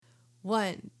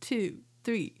1, 2,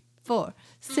 3, 4.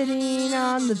 Sitting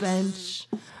on the bench,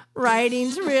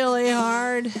 writing's really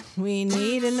hard. We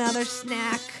need another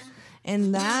snack,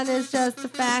 and that is just a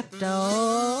fact.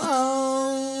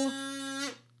 Oh.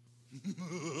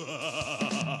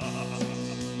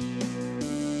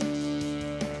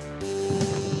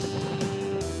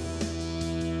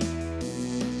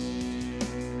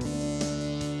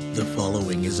 The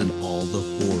following is an All the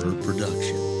Horror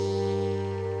production.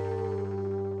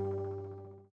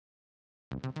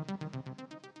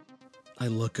 I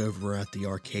look over at the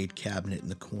arcade cabinet in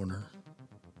the corner.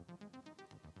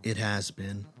 It has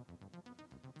been.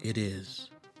 It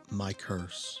is my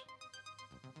curse.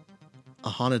 A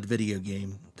haunted video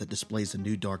game that displays a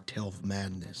new dark tale of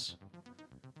madness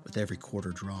with every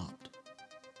quarter dropped.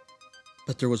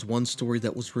 But there was one story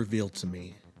that was revealed to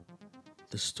me.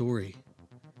 The story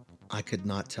I could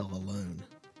not tell alone.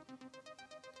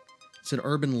 It's an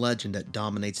urban legend that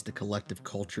dominates the collective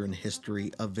culture and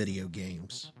history of video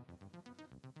games.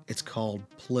 It's called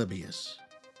Polybius,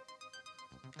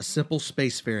 a simple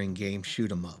spacefaring game shoot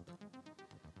 'em up.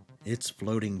 Its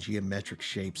floating geometric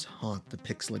shapes haunt the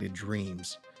pixelated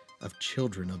dreams of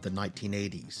children of the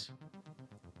 1980s.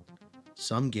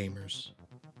 Some gamers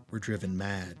were driven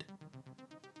mad.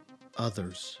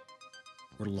 Others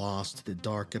were lost to the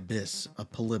dark abyss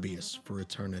of Polybius for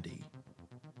eternity.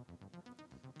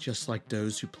 Just like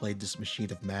those who played this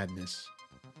machine of madness,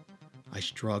 I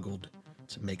struggled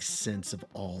to make sense of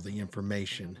all the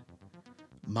information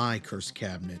my cursed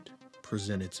cabinet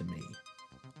presented to me.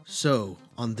 So,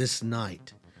 on this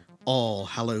night, All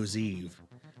Hallows Eve,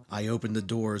 I opened the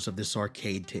doors of this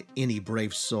arcade to any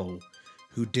brave soul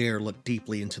who dare look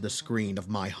deeply into the screen of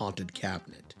my haunted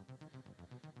cabinet.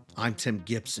 I'm Tim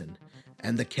Gibson,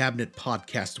 and the Cabinet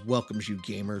Podcast welcomes you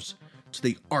gamers to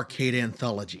the arcade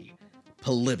anthology,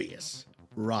 Polybius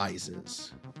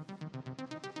Rises.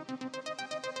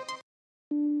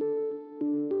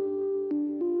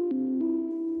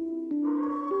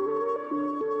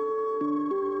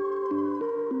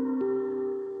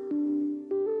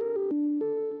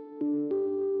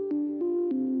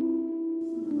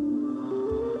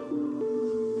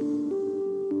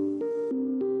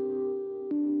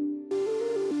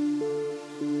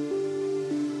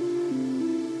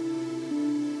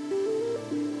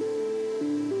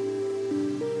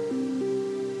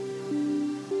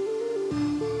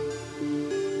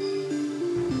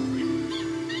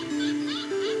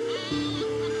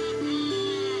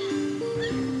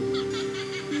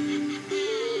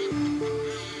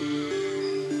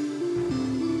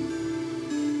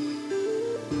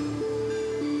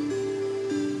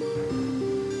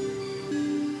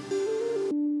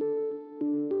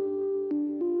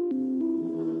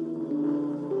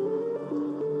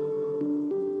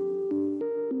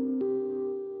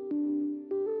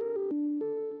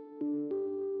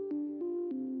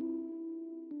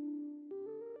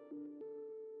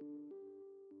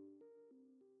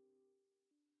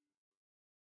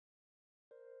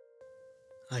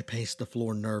 I paced the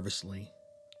floor nervously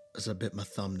as I bit my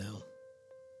thumbnail.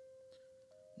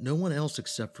 No one else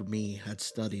except for me had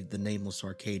studied the nameless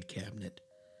arcade cabinet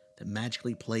that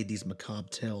magically played these macabre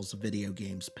tales of video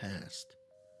games past.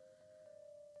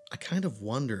 I kind of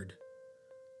wondered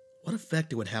what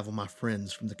effect it would have on my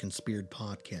friends from the Conspired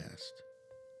podcast.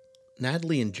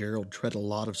 Natalie and Gerald tread a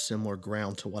lot of similar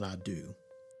ground to what I do.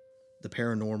 The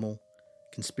paranormal,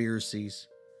 conspiracies,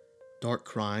 dark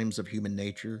crimes of human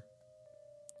nature.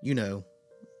 You know,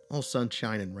 all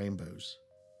sunshine and rainbows.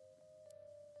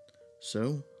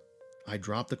 So, I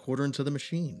dropped the quarter into the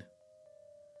machine.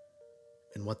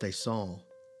 And what they saw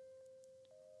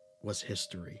was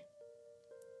history.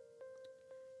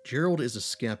 Gerald is a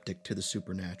skeptic to the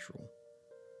supernatural,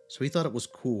 so he thought it was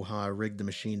cool how I rigged the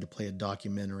machine to play a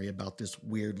documentary about this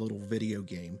weird little video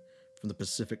game from the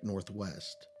Pacific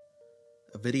Northwest.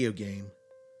 A video game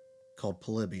called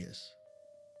Polybius.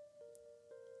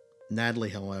 Natalie,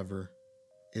 however,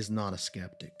 is not a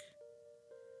skeptic.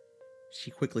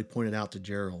 She quickly pointed out to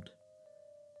Gerald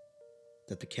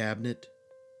that the cabinet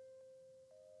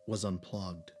was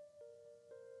unplugged.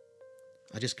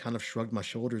 I just kind of shrugged my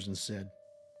shoulders and said,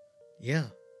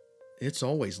 "Yeah, it's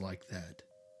always like that."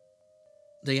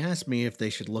 They asked me if they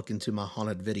should look into my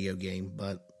haunted video game,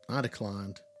 but I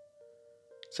declined.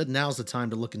 Said now's the time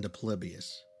to look into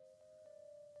Polybius.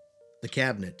 The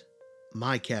cabinet,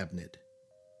 my cabinet,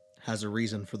 has a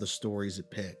reason for the stories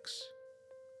it picks.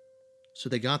 So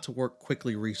they got to work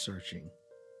quickly researching.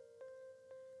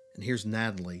 And here's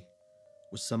Natalie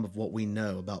with some of what we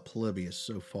know about Polybius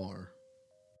so far.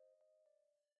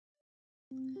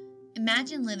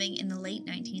 Imagine living in the late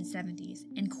 1970s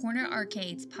and corner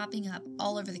arcades popping up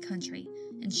all over the country,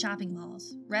 in shopping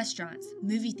malls, restaurants,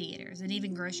 movie theaters, and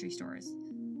even grocery stores.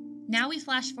 Now we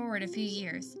flash forward a few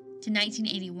years to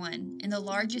 1981 in the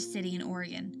largest city in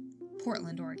Oregon,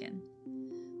 Portland, Oregon.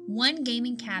 One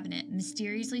gaming cabinet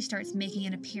mysteriously starts making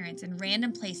an appearance in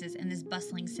random places in this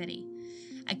bustling city.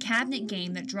 A cabinet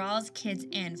game that draws kids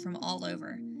in from all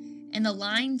over. And the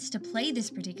lines to play this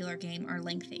particular game are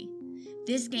lengthy.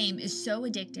 This game is so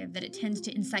addictive that it tends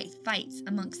to incite fights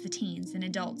amongst the teens and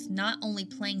adults not only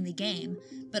playing the game,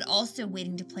 but also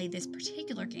waiting to play this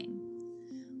particular game.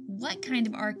 What kind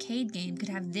of arcade game could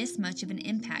have this much of an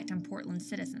impact on Portland's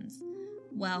citizens?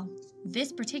 Well,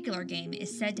 this particular game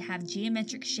is said to have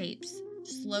geometric shapes,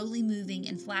 slowly moving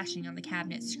and flashing on the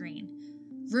cabinet screen.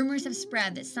 Rumors have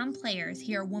spread that some players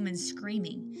hear a woman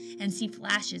screaming and see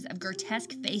flashes of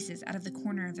grotesque faces out of the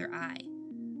corner of their eye.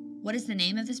 What is the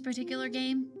name of this particular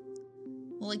game?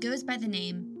 Well, it goes by the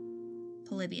name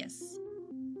Polybius.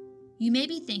 You may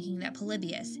be thinking that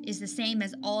Polybius is the same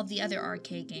as all of the other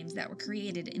arcade games that were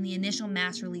created in the initial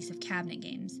mass release of cabinet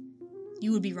games.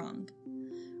 You would be wrong.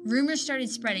 Rumors started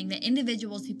spreading that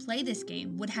individuals who play this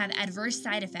game would have adverse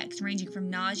side effects ranging from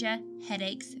nausea,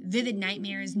 headaches, vivid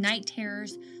nightmares, night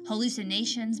terrors,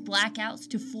 hallucinations, blackouts,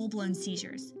 to full-blown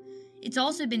seizures. It's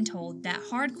also been told that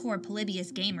hardcore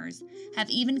Polybius gamers have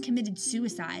even committed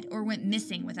suicide or went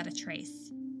missing without a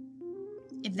trace.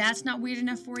 If that's not weird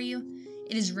enough for you,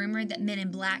 it is rumored that men in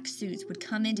black suits would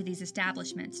come into these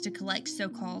establishments to collect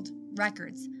so-called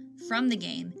records from the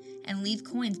game and leave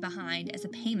coins behind as a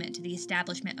payment to the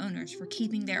establishment owners for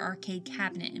keeping their arcade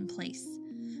cabinet in place.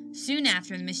 Soon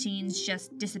after, the machines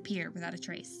just disappear without a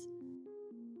trace.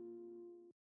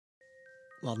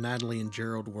 While Natalie and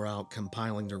Gerald were out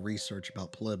compiling their research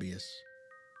about Polybius,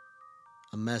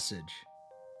 a message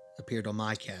appeared on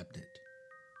my cabinet.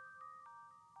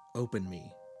 Open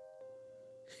me.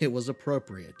 It was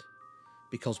appropriate,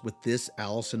 because with this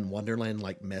Alice in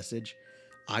Wonderland-like message,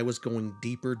 I was going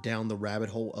deeper down the rabbit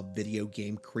hole of video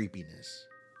game creepiness.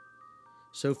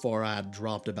 So far, I had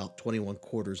dropped about 21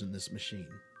 quarters in this machine.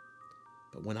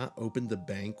 But when I opened the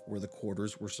bank where the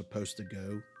quarters were supposed to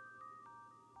go,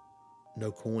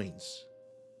 no coins.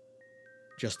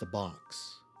 Just a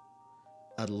box.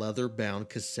 A leather-bound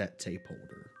cassette tape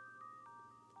holder.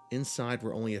 Inside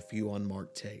were only a few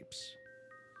unmarked tapes.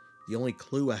 The only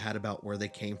clue I had about where they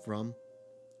came from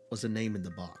was a name in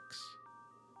the box.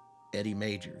 Eddie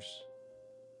Majors.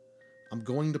 I'm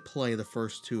going to play the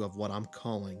first two of what I'm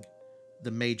calling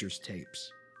the Majors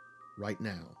tapes right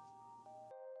now.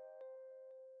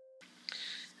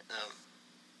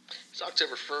 It's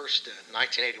October 1st,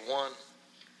 1981.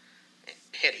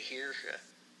 Eddie here.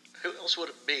 Who else would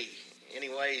it be?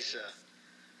 Anyways,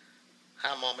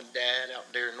 hi Mom and Dad out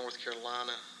there in North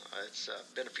Carolina. It's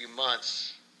been a few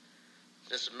months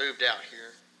since I moved out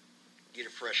here. Get a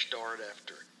fresh start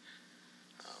after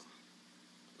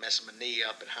messing my knee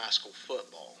up in high school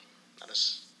football. I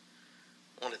just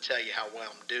want to tell you how well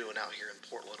I'm doing out here in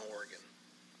Portland, Oregon.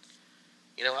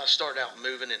 You know, I started out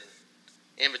moving and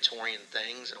inventorying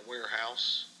things in a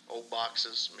warehouse, old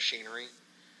boxes, machinery.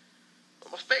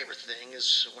 But my favorite thing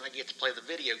is when I get to play the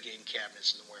video game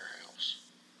cabinets in the warehouse.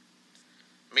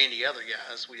 Me and the other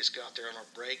guys, we just got there on our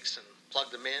breaks and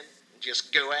plugged them in and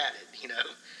just go at it, you know.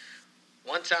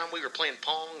 One time we were playing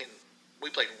Pong and we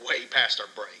played way past our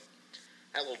break.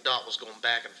 That little dot was going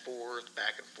back and forth,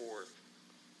 back and forth.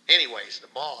 Anyways, the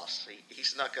boss, he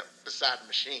snuck up beside the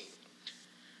machine.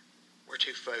 We're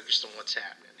too focused on what's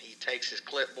happening. He takes his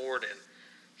clipboard and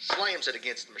slams it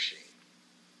against the machine.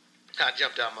 I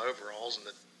jumped out of my overalls, and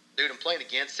the dude I'm playing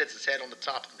against sits his head on the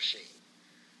top of the machine.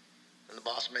 And the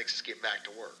boss makes us get back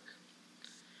to work.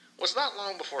 Well, it's not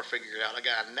long before I figured out I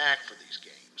got a knack for these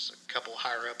games. A couple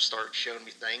higher-ups started showing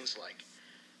me things like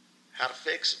how to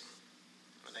fix them.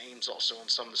 My name's also on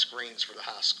some of the screens for the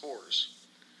high scores.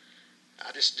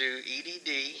 I just do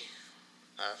EDD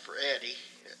for Eddie.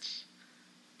 It's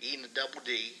E and a double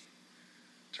D.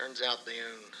 Turns out they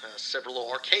own several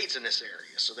little arcades in this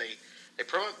area, so they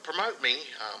promote me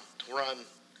to run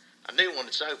a new one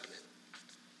that's opening.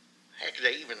 Heck,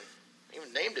 they even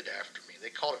named it after me. They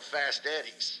called it Fast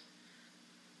Eddie's.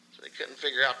 So they couldn't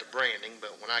figure out the branding,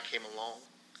 but when I came along,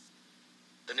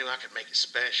 they knew I could make it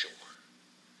special.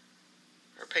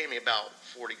 They're paying me about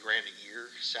 $40,000 a year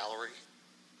salary,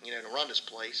 you know, to run this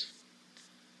place.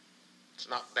 It's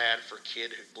not bad for a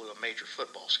kid who blew a major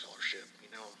football scholarship. You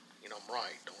know I'm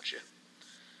right, don't you?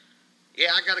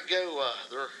 Yeah, I gotta go.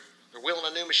 They're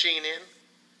wheeling a new machine in.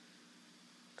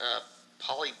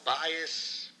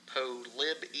 Polybius,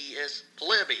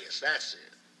 that's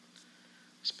it.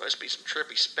 It's supposed to be some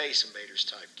trippy Space Invaders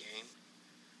type game.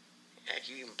 Heck,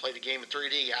 you even played the game in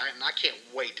 3D, and I can't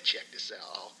wait to check this out.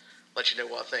 I'll let you know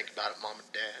what I think about it, Mom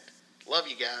and Dad. Love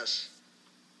you guys.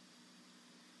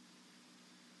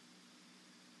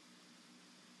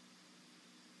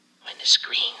 When the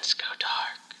screens go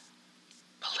dark,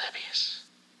 Polybius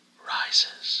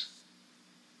rises.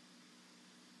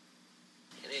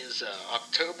 It is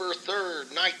October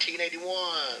 3rd, 1981.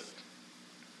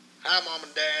 Hi, Mom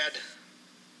and Dad.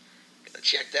 Gonna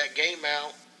check that game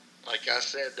out. Like I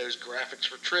said, those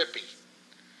graphics were trippy.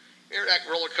 Remember that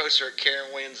roller coaster at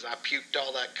Carowinds and I puked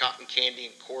all that cotton candy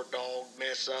and corn dog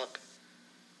mess up?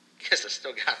 Guess I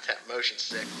still got that motion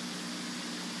sick.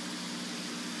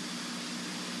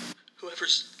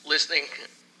 Whoever's listening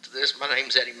to this, my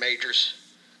name's Eddie Majors.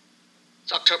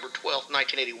 It's October 12th,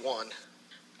 1981.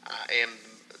 I am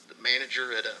the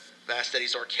manager at Vast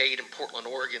Eddie's Arcade in Portland,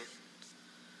 Oregon.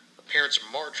 The parents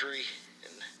are Marjorie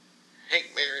and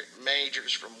Hank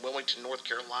Majors from Wilmington, North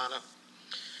Carolina.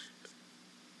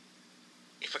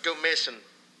 If I go missing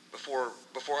before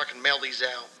I can mail these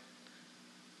out,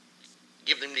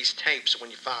 give them these tapes when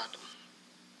you find them.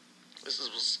 This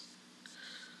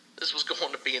was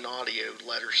going to be an audio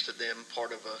letters to them,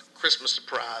 part of a Christmas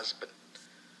surprise, but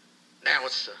now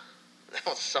it's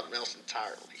something else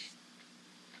entirely.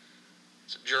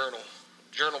 It's a journal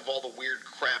of all the weird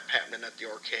crap happening at the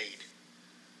arcade.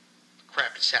 The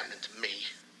crap that's happening to me.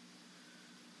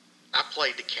 I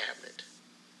played the cabinet.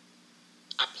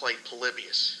 I played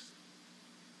Polybius.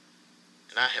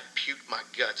 And I have puked my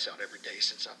guts out every day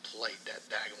since I played that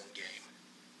daggone game.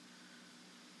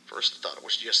 First I thought it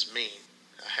was just me.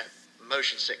 I had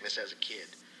motion sickness as a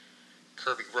kid.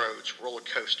 Curvy roads, roller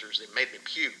coasters, they made me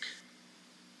puke.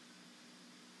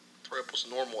 Throw up was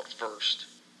normal at first.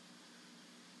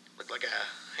 Looked like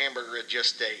a hamburger had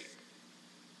just ate.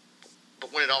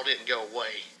 But when it all didn't go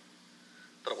away,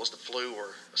 thought it was the flu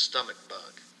or a stomach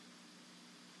bug.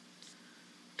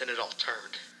 Then it all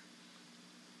turned.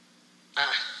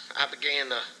 I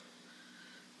began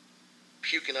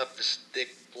puking up this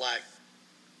thick, black,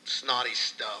 snotty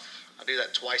stuff. I do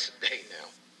that twice a day now.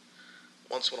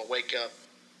 Once when I wake up,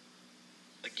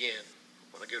 again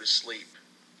when I go to sleep.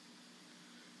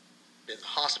 In the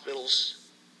hospitals,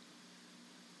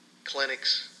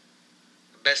 clinics,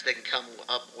 the best they can come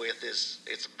up with is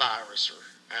it's a virus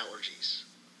or allergies.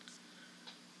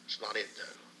 It's not it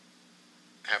though.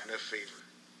 I have no fever.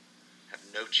 I have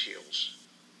no chills.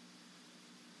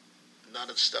 None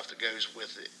of the stuff that goes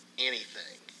with it.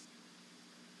 Anything.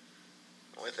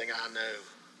 The only thing I know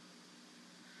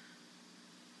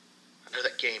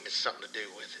that game has something to do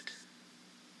with it.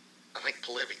 I think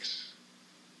Polybius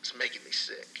is making me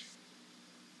sick.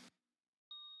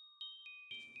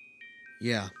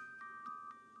 Yeah.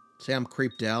 Say I'm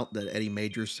creeped out that Eddie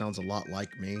Majors sounds a lot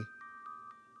like me.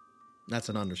 That's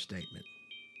an understatement.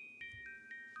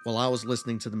 While I was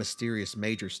listening to the mysterious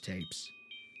Majors tapes,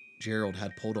 Gerald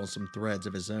had pulled on some threads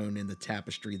of his own in the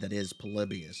tapestry that is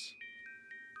Polybius.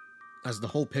 As the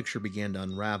whole picture began to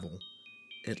unravel,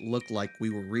 it looked like we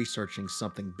were researching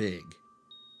something big,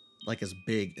 like as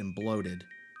big and bloated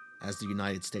as the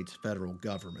United States federal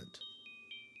government.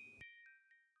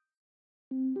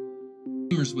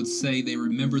 Gamers would say they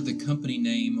remembered the company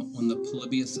name on the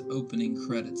Polybius opening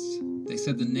credits. They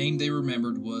said the name they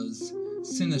remembered was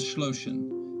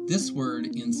Sinneschlossen. This word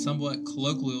in somewhat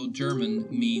colloquial German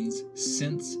means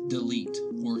sense delete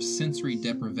or sensory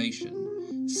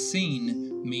deprivation. Sinn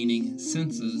meaning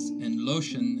senses and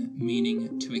Loschen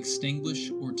meaning to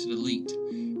extinguish or to delete.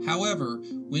 However,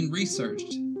 when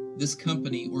researched, this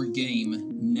company or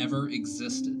game never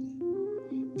existed.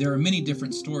 There are many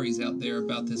different stories out there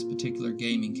about this particular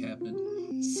gaming cabinet.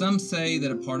 Some say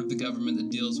that a part of the government that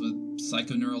deals with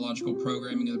psychoneurological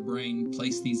programming of the brain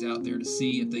placed these out there to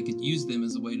see if they could use them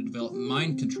as a way to develop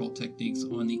mind control techniques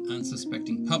on the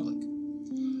unsuspecting public.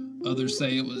 Others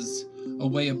say it was a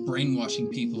way of brainwashing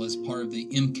people as part of the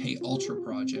MK Ultra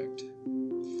project.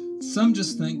 Some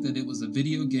just think that it was a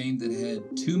video game that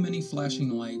had too many flashing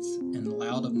lights and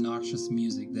loud, obnoxious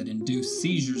music that induced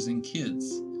seizures in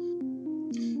kids.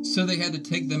 So they had to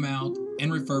take them out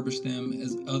and refurbish them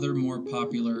as other more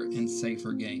popular and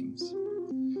safer games.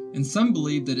 And some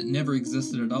believe that it never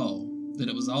existed at all, that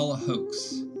it was all a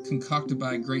hoax, concocted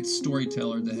by a great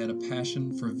storyteller that had a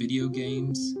passion for video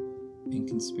games and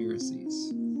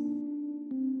conspiracies.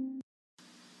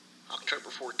 October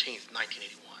 14th,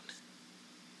 1981.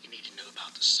 You need to know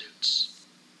about the suits.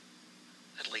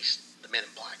 At least the men in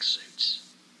black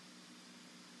suits.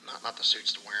 Not the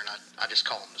suits they're wearing, I just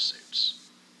call them the suits.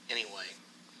 Anyway,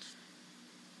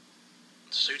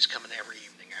 the suits come in every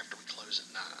evening after we close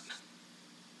at 9.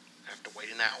 I have to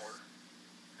wait an hour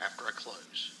after I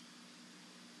close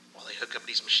while they hook up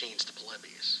these machines to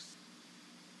Polybius.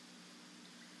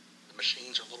 The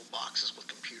machines are little boxes with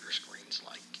computer screens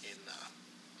like in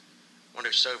one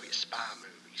of those Soviet spy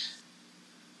movies.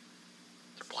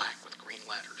 They're black with green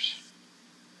letters.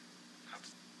 I've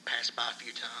passed by a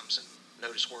few times and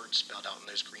noticed words spelled out in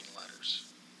those green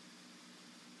letters.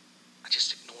 I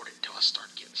just ignored it until I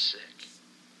started getting sick.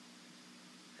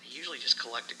 I usually just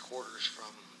collected quarters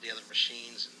from the other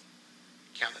machines and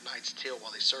counted Knight's till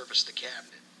while they serviced the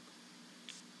cabinet.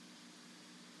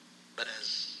 But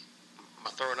as my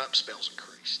throwing up spells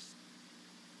increased,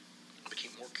 I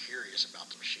became more curious about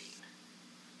the machine,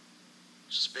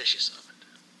 suspicious of it,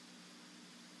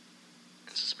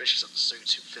 and suspicious of the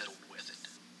suits who fiddled with it.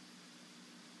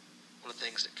 One of the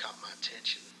things that caught my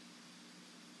attention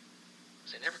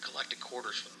was they never collected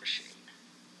quarters from the machine.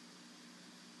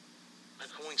 My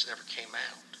coins never came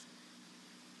out.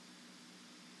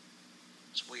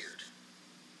 It's weird.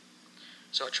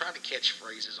 So I tried to catch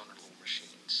phrases on the little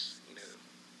machines,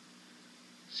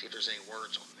 see if there's any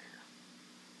words on there.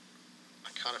 I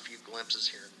caught a few glimpses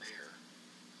here and there.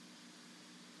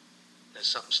 Then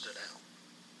something stood out.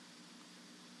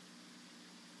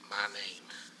 My name,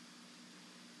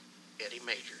 Eddie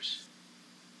Majors,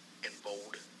 in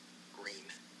bold green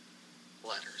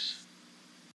letters.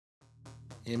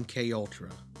 MK Ultra,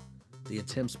 the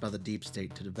attempts by the Deep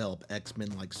State to develop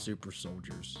X-Men like super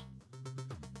soldiers.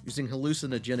 Using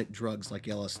hallucinogenic drugs like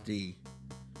LSD,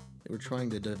 they were trying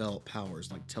to develop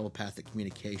powers like telepathic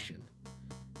communication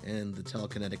and the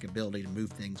telekinetic ability to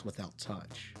move things without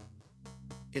touch.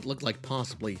 It looked like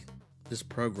possibly this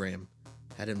program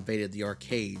had invaded the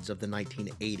arcades of the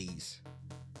 1980s.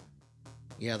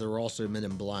 Yeah, there were also Men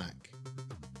in Black,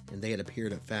 and they had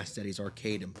appeared at Fast Eddie's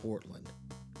arcade in Portland.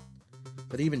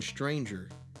 But even stranger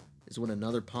is when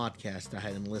another podcast I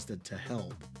had enlisted to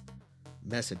help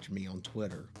messaged me on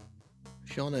Twitter.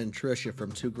 Shauna and Tricia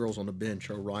from Two Girls on a Bench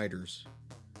are writers.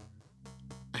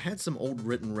 I had some old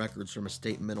written records from a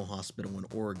state mental hospital in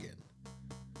Oregon.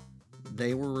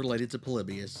 They were related to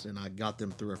Polybius, and I got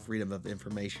them through a Freedom of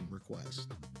Information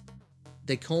request.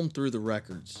 They combed through the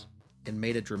records and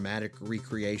made a dramatic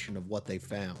recreation of what they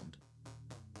found.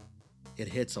 It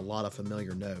hits a lot of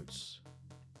familiar notes.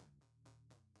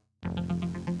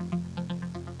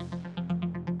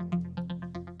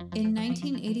 In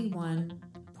 1981,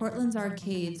 Portland's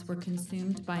arcades were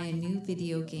consumed by a new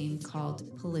video game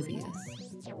called Polybius.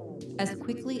 As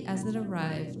quickly as it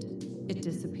arrived, it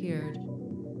disappeared.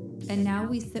 And now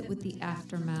we sit with the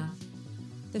aftermath.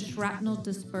 The shrapnel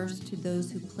dispersed to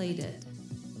those who played it,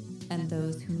 and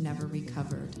those who never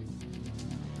recovered.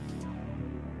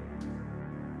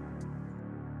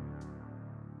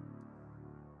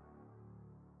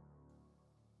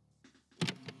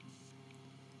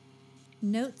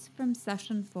 Notes from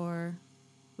Session 4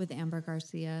 with Amber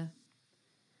Garcia.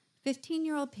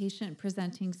 15-year-old patient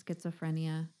presenting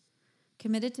schizophrenia.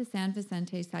 Committed to San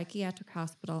Vicente Psychiatric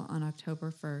Hospital on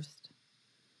October 1st.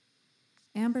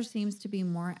 Amber seems to be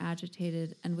more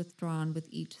agitated and withdrawn with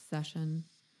each session.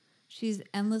 She's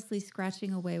endlessly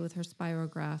scratching away with her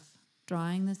spirograph,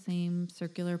 drawing the same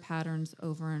circular patterns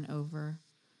over and over.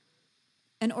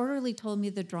 An orderly told me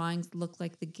the drawings look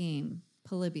like the game,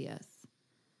 Polybius.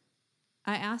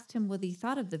 I asked him what he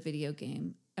thought of the video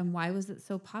game and why was it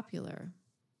so popular.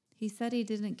 He said he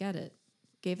didn't get it,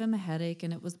 gave him a headache,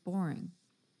 and it was boring.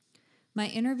 My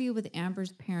interview with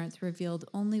Amber's parents revealed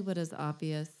only what is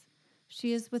obvious.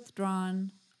 She is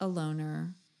withdrawn, a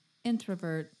loner,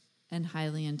 introvert, and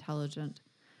highly intelligent.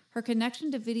 Her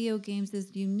connection to video games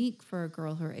is unique for a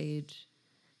girl her age.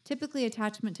 Typically,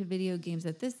 attachment to video games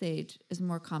at this age is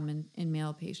more common in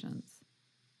male patients.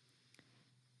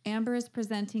 Amber is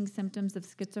presenting symptoms of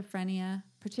schizophrenia,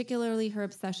 particularly her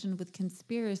obsession with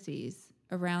conspiracies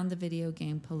around the video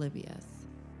game Polybius.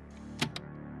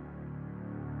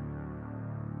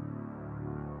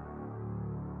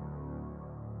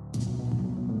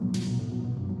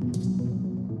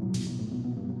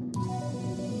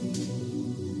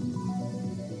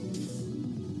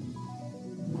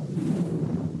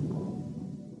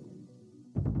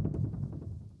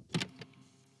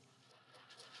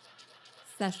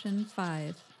 Session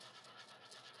 5.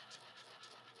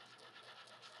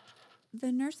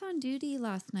 The nurse on duty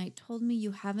last night told me you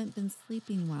haven't been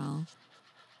sleeping well,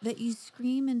 that you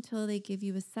scream until they give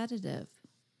you a sedative.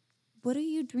 What are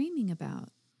you dreaming about?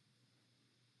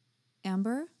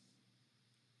 Amber?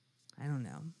 I don't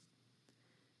know.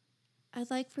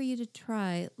 I'd like for you to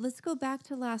try. Let's go back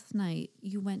to last night.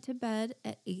 You went to bed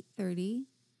at 8:30,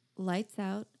 lights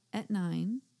out at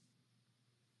 9.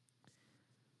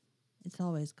 It's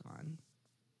always gone.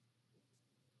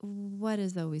 What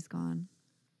is always gone?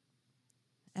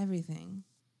 Everything.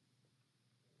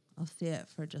 I'll see it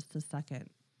for just a second,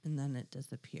 and then it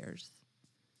disappears.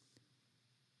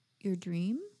 Your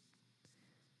dream?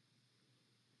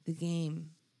 The game.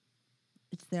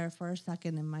 It's there for a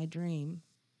second in my dream,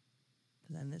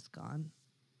 but then it's gone.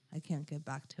 I can't get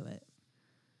back to it.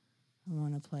 I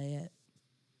want to play it.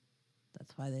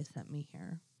 That's why they sent me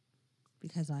here,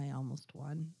 because I almost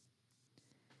won.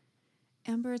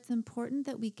 Amber, it's important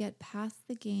that we get past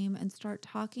the game and start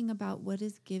talking about what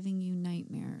is giving you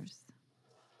nightmares.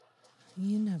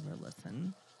 You never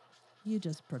listen. You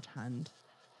just pretend.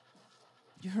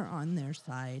 You're on their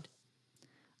side.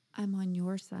 I'm on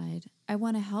your side. I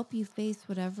want to help you face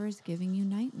whatever is giving you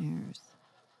nightmares.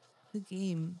 The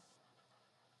game.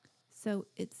 So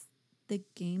it's the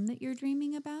game that you're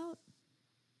dreaming about?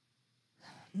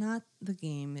 Not the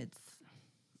game.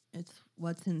 It's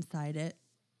what's inside it.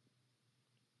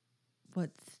 What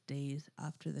stays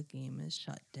after the game is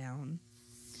shut down.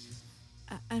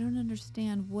 I don't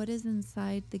understand. What is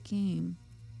inside the game?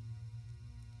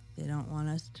 They don't want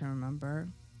us to remember.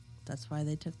 That's why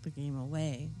they took the game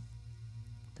away.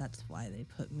 That's why they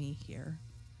put me here.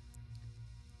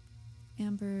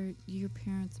 Amber, your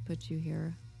parents put you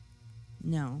here.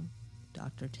 No,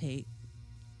 Dr. Tate,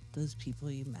 those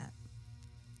people you met,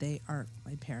 they aren't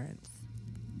my parents.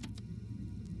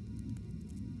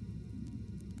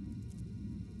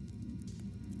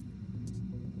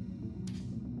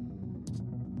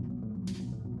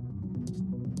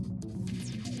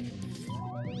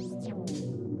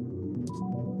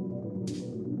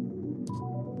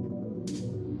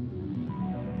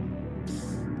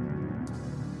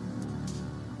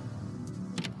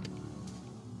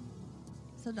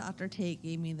 So Dr. Tate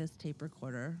gave me this tape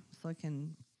recorder so I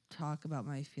can talk about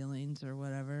my feelings or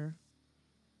whatever.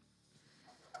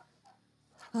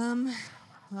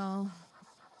 Well,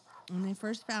 when I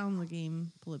first found the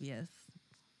game Polybius,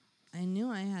 I knew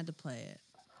I had to play it.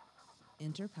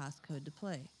 Enter passcode to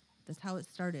play. That's how it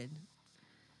started.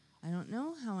 I don't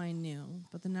know how I knew,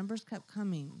 but the numbers kept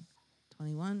coming.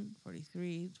 21,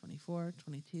 43, 24,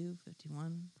 22,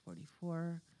 51,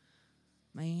 44.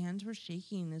 My hands were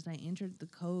shaking as I entered the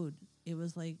code. It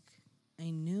was like I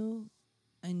knew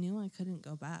I couldn't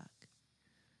go back.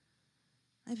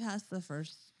 I passed the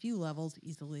first few levels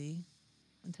easily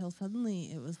until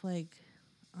suddenly it was like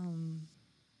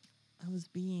I was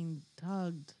being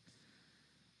tugged.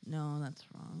 No, that's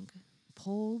wrong.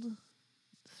 Pulled,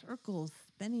 circles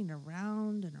spinning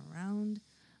around and around.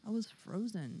 I was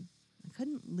frozen. I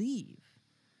couldn't leave.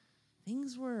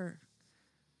 Things were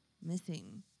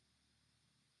missing.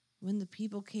 When the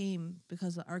people came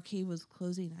because the arcade was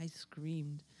closing, I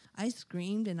screamed. I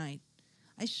screamed and I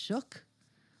shook.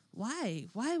 Why?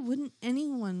 Why would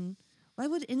anyone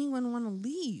want to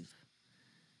leave?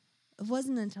 It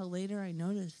wasn't until later I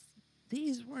noticed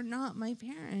these were not my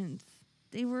parents.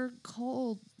 They were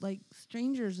cold, like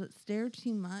strangers that stare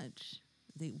too much.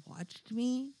 They watched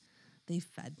me, they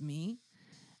fed me,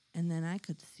 and then I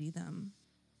could see them.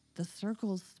 The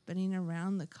circles spinning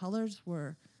around, the colors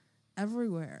were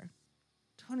everywhere.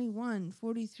 21,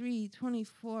 43,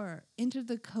 24. Enter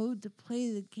the code to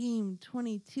play the game.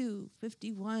 22,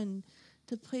 51.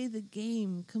 To play the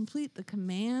game. Complete the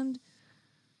command.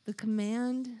 The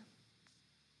command.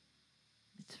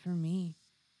 It's for me.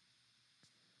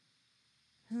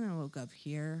 And I woke up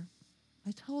here.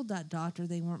 I told that doctor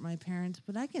they weren't my parents,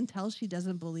 but I can tell she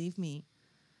doesn't believe me.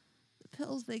 The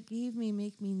pills they gave me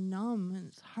make me numb, and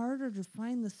it's harder to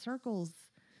find the circles.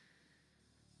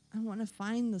 I want to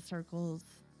find the circles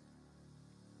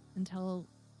until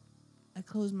I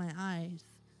close my eyes.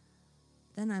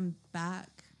 Then I'm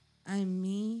back. I'm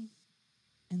me,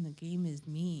 and the game is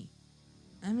me.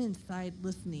 I'm inside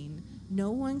listening.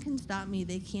 No one can stop me.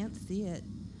 They can't see it.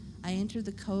 I enter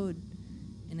the code,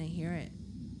 and I hear it.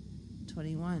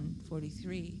 21,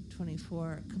 43,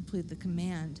 24. Complete the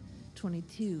command.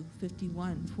 22,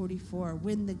 51, 44.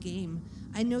 Win the game.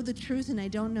 I know the truth, and I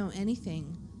don't know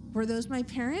anything. Were those my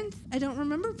parents? I don't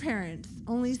remember parents,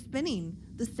 only spinning,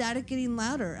 the static getting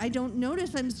louder. I don't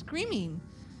notice I'm screaming.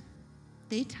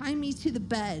 They tie me to the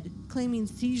bed, claiming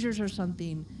seizures or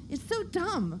something. It's so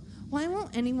dumb. Why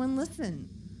won't anyone listen?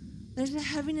 There's a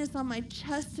heaviness on my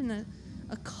chest and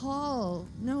a call.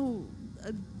 No,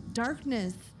 a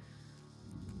darkness.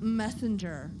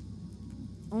 Messenger.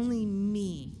 Only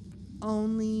me.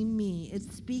 Only me.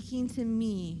 It's speaking to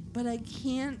me, but I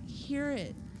can't hear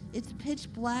it. It's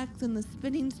pitch black, then the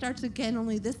spinning starts again,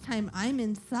 only this time I'm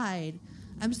inside.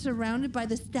 I'm surrounded by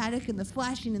the static and the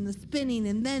flashing and the spinning,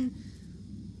 and then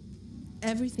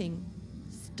everything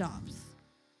stops.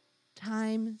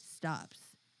 Time stops.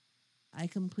 I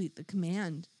complete the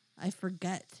command. I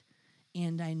forget.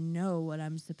 And I know what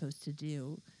I'm supposed to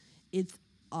do. It's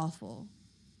awful.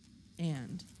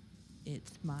 And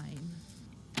it's mine.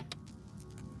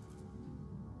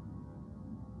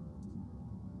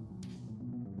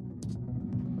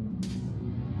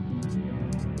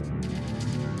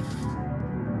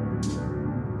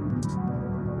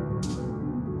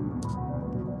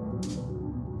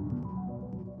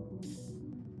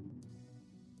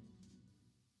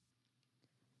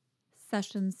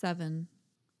 Session 7.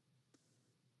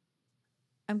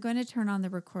 I'm going to turn on the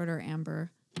recorder,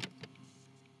 Amber.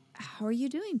 How are you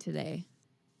doing today?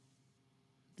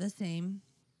 The same.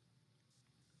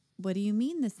 What do you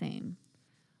mean the same?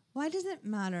 Why does it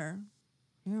matter?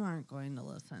 You aren't going to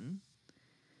listen.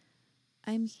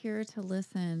 I'm here to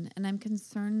listen, and I'm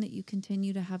concerned that you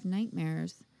continue to have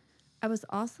nightmares. I was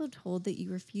also told that you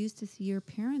refused to see your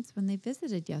parents when they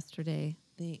visited yesterday.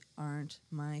 They aren't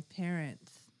my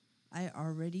parents. I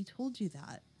already told you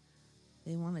that.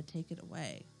 They want to take it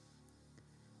away.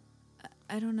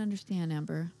 I don't understand,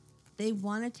 Amber. They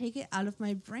want to take it out of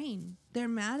my brain. They're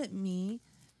mad at me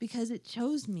because it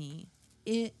chose me.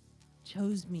 It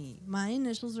chose me. My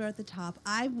initials are at the top.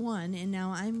 I won, and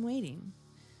now I'm waiting.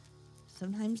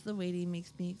 Sometimes the waiting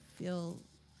makes me feel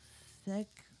sick.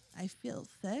 I feel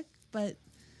sick, but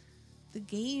the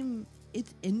game,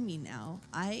 it's in me now.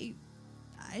 I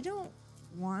don't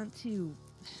want to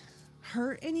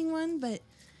hurt anyone, but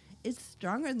it's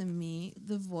stronger than me.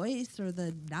 The voice or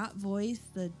the not voice,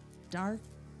 the dark,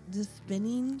 the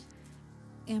spinning.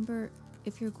 Amber,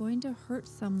 if you're going to hurt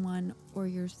someone or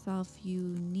yourself,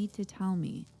 you need to tell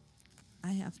me.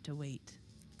 I have to wait.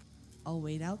 I'll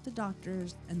wait out the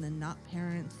doctors and the not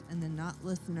parents and the not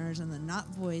listeners and the not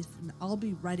voice, and I'll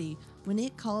be ready. When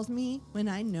it calls me, when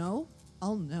I know,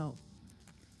 I'll know.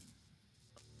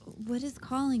 What is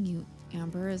calling you,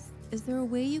 Amber? Is there a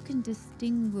way you can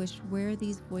distinguish where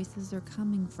these voices are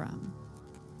coming from?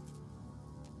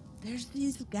 There's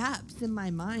these gaps in my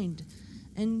mind,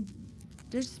 and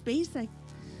there's space I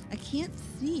can't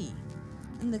see,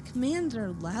 and the commands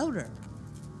are louder.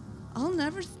 I'll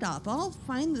never stop. I'll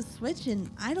find the switch,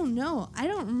 and I don't know. I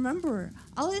don't remember.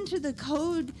 I'll enter the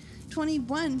code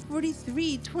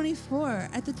 214324.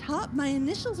 At the top, my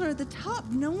initials are at the top.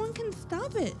 No one can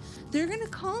stop it. They're going to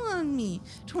call on me.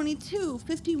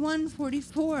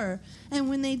 225144. And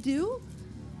when they do,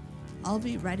 I'll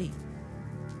be ready.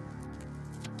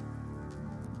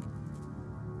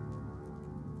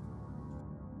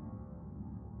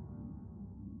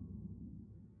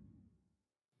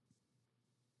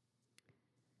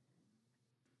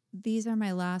 These are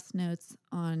my last notes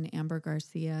on Amber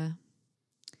Garcia.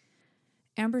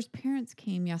 Amber's parents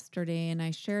came yesterday, and I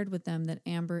shared with them that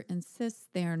Amber insists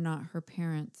they are not her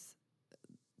parents.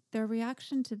 Their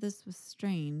reaction to this was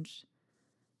strange.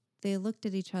 They looked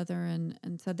at each other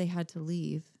and said they had to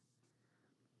leave.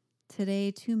 Today,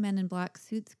 2 men in black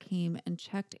suits came and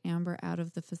checked Amber out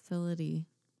of the facility.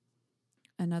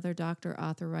 Another doctor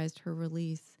authorized her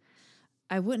release.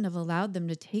 I wouldn't have allowed them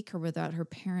to take her without her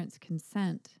parents'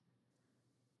 consent.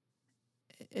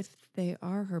 If they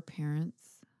are her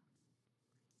parents.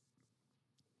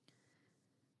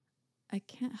 I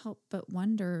can't help but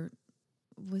wonder,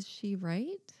 was she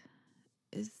right?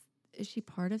 Is she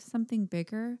part of something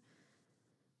bigger?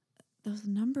 Those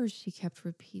numbers she kept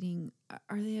repeating,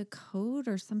 are they a code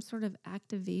or some sort of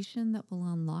activation that will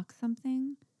unlock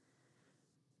something?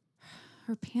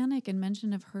 Her panic and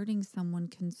mention of hurting someone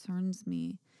concerns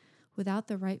me. Without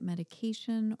the right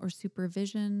medication or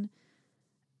supervision,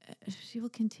 she will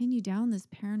continue down this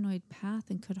paranoid path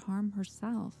and could harm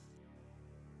herself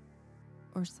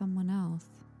or someone else.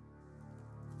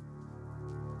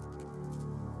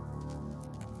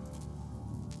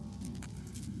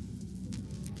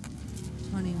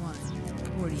 Twenty-one,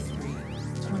 43,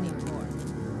 24,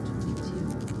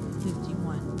 22,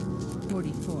 51,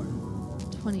 44,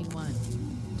 21,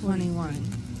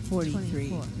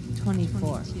 43,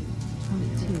 24,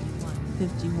 22,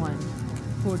 51,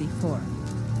 44,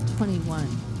 21,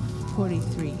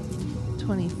 43,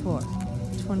 24,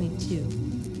 22,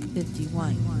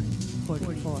 51,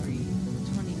 44,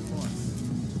 24,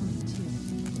 22,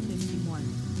 51,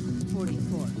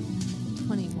 44,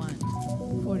 21,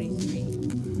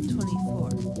 43, 24,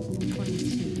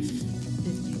 22,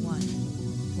 51,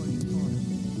 44.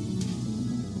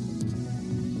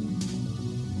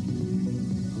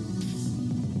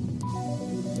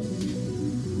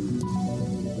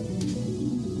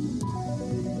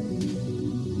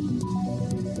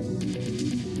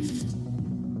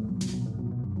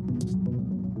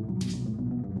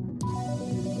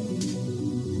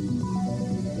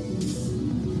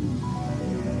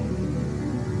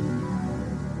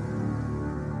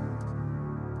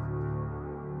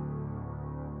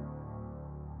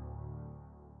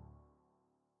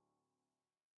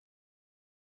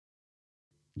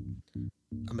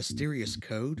 A mysterious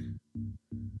code?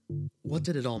 What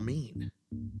did it all mean?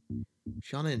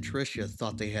 Shauna and Tricia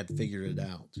thought they had figured it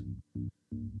out.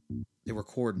 They were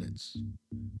coordinates.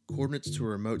 Coordinates to a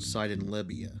remote site in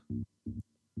Libya.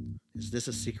 Is this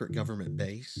a secret government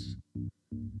base?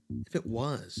 If it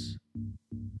was,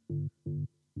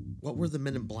 what were the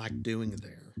men in black doing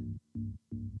there?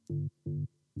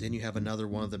 Then you have another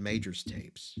one of the Major's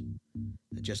tapes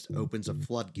that just opens a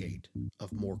floodgate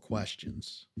of more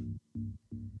questions.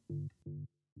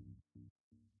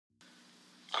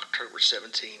 October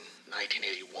 17,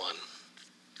 1981.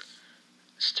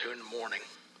 It's 2 in the morning.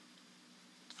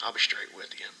 I'll be straight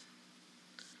with you.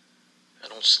 I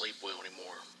don't sleep well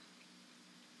anymore.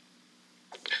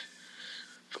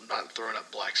 If I'm not throwing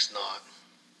up black snot,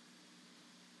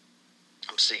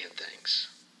 I'm seeing things.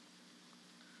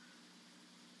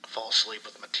 I fall asleep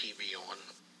with my TV on,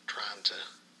 trying to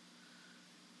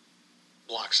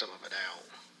block some of it out.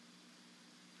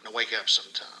 And I wake up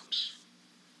sometimes.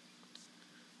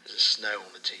 There's snow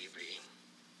on the TV.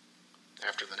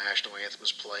 After the national anthem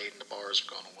is played and the bars have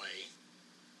gone away,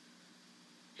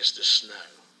 it's the snow.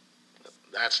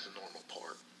 That's the normal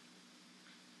part.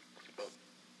 But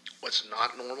what's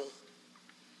not normal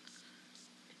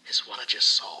is what I just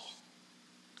saw.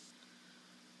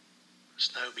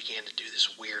 Snow began to do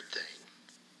this weird thing,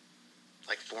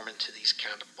 like form into these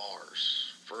kind of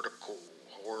bars, vertical,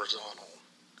 horizontal,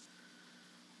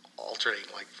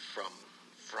 alternating like from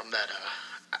that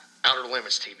Outer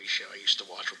Limits TV show I used to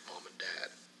watch with Mom and Dad.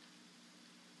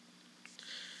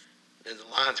 Then the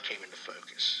lines came into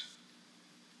focus.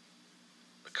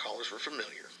 The colors were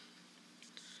familiar.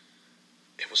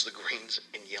 It was the greens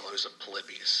and yellows of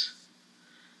Polybius,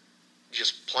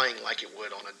 just playing like it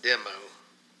would on a demo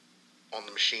on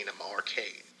the machine in my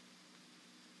arcade.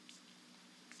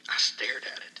 I stared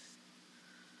at it.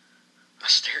 I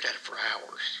stared at it for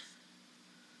hours.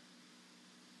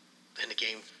 Then the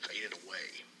game faded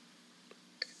away,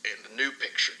 and a new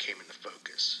picture came into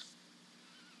focus.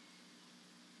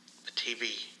 The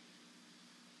TV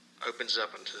opens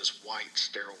up into this white,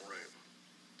 sterile room.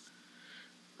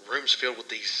 The room's filled with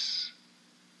these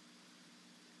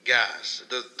guys.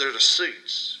 They're the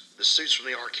suits from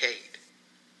the arcade.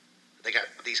 They got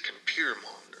these computer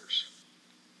monitors.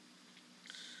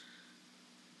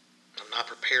 I'm not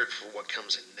prepared for what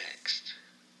comes in next.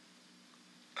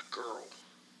 A girl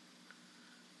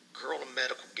in a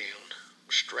medical gown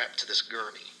was strapped to this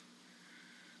gurney.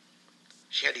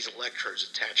 She had these electrodes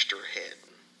attached to her head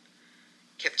and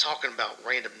kept talking about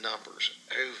random numbers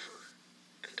over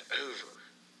and over.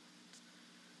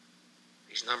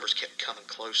 These numbers kept coming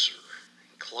closer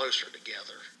and closer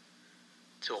together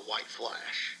to a white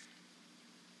flash.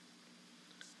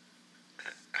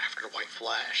 After the white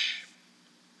flash,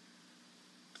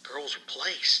 the girl was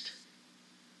replaced.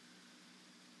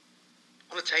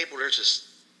 On the table, there's this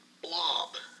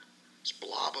blob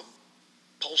of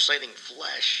pulsating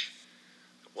flesh.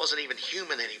 It wasn't even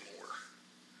human anymore.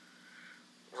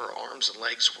 Where her arms and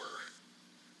legs were,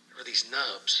 there were these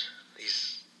nubs,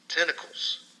 these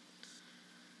tentacles,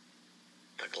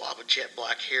 and a glob of jet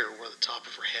black hair where the top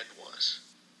of her head was.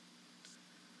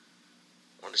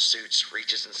 One of the suits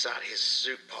reaches inside his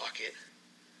suit pocket,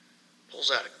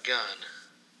 pulls out a gun,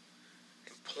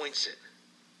 and points it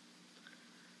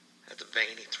at the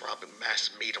veiny, throbbing mass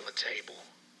of meat on the table.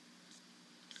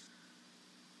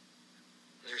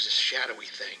 There's this shadowy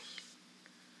thing,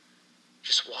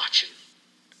 just watching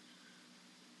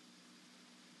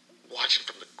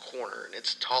from the corner, and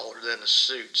it's taller than the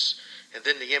suits, and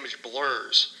then the image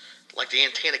blurs, like the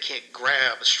antenna can't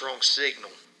grab a strong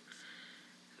signal.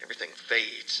 Everything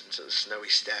fades into the snowy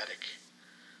static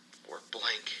before a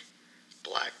blank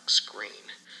black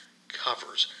screen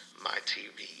covers my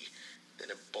TV.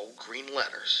 Then in bold green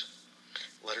letters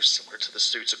similar to the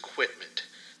suit's equipment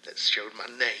that showed my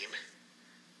name,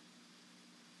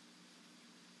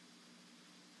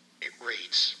 it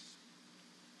reads,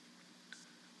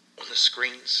 "When the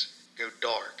screens go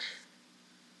dark,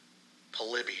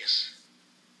 Polybius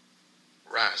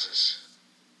rises."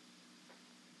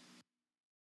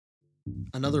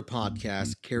 Another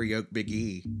podcast, Karaoke Big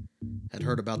E, had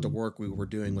heard about the work we were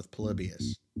doing with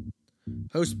Polybius.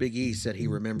 Host Big E said he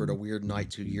remembered a weird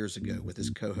night 2 years ago with his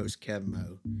co-host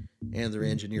Kevmo and their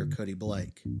engineer Cody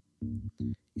Blake.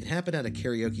 It happened at a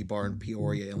karaoke bar in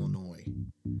Peoria, Illinois.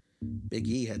 Big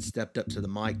E had stepped up to the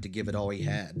mic to give it all he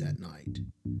had that night.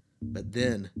 But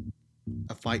then,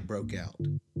 a fight broke out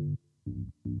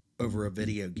over a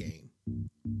video game.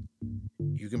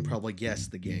 You can probably guess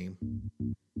the game.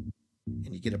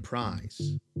 And you get a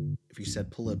prize if you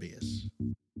said Polybius.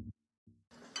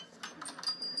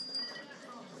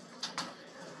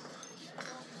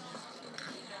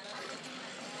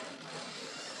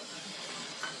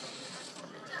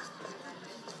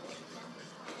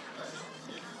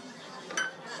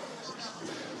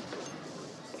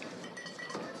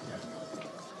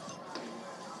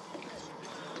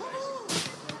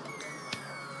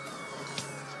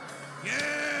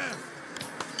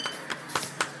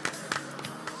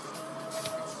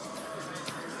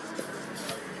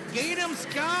 Get him,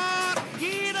 Scott!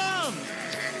 Get him!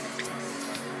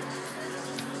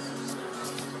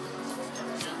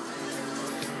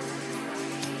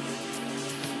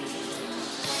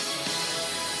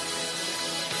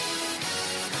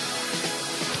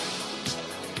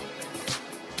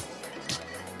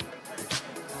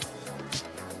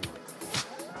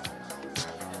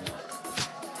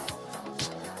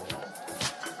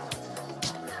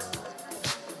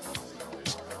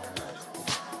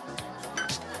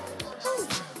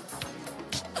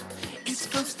 It's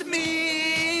close to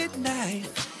midnight,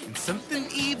 and something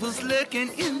evil's lurking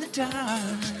in the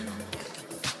dark.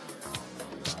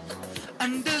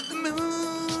 Under the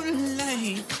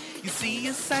moonlight, you see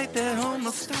a sight that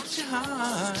almost stops your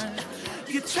heart.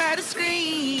 You try to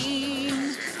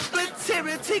scream, but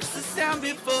terror takes the sound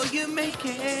before you make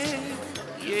it.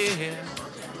 Yeah.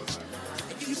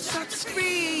 You start to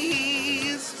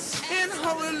squeeze, and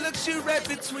horror looks you right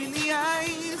between the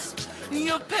eyes.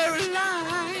 You're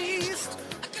paralyzed.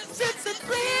 It's a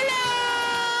thriller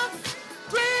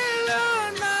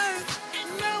night.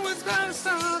 No one's gonna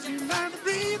solve you by the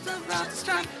breeze about to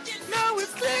strike. No,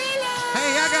 it's thriller.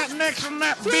 Hey, I got next on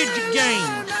that midget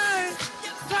game. Night.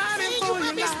 Fighting for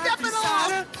your life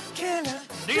inside a killer.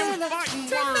 Them fighting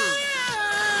words.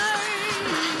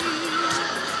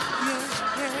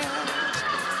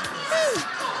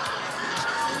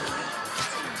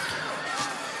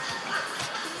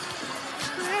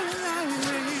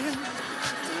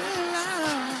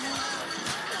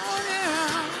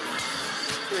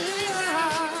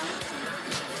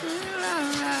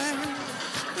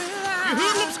 You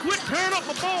hoodlums, quit tearing up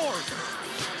my board.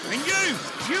 And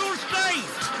you'll stay.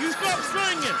 You stop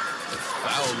singing.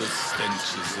 Foulest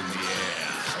stenches in the air.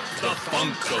 The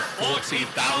funk of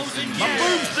 40,000 years. My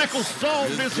boomstickle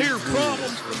solved this here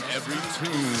problem. From every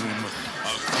tomb,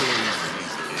 a crazy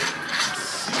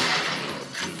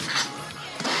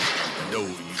though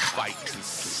you fight to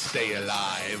stay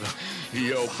alive,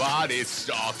 your body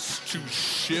starts to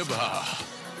shiver,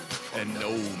 and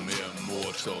no mere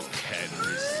mortal can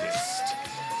resist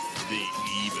the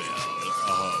evil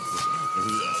of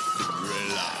the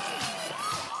thriller.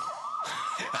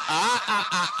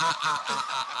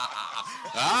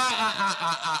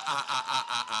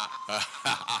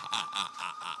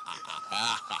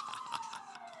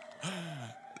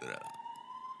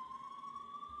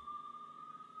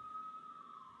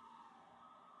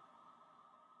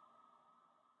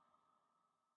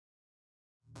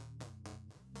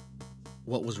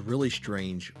 What was really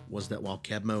strange was that while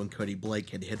Kebmo and Cody Blake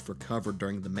had hid for cover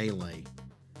during the melee,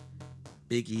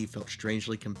 Big E felt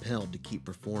strangely compelled to keep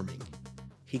performing.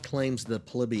 He claims the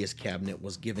Polybius cabinet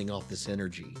was giving off this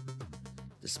energy.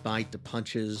 Despite the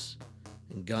punches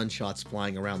and gunshots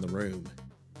flying around the room,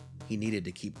 he needed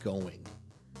to keep going.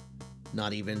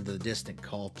 Not even the distant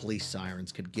call of police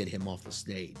sirens could get him off the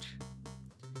stage.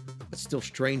 But still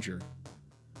stranger,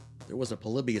 there was a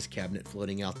Polybius cabinet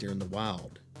floating out there in the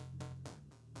wild.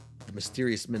 The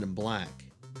mysterious men in black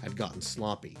had gotten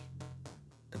sloppy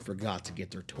and forgot to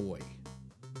get their toy.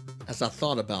 As I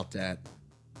thought about that,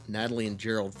 Natalie and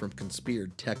Gerald from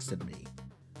Conspired texted me.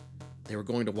 They were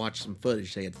going to watch some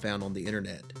footage they had found on the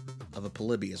internet of a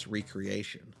Polybius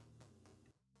recreation.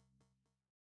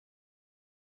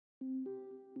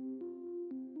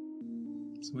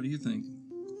 So what do you think?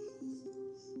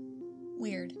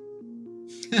 Weird.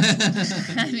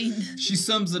 I mean, she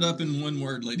sums it up in one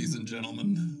word, ladies and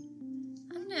gentlemen.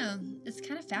 I don't know. It's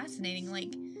kind of fascinating.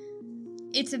 Like,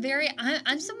 it's a very...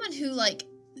 I'm someone who, like,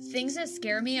 things that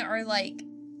scare me are, like,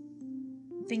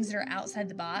 things that are outside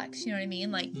the box. You know what I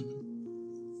mean? Like...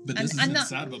 But this is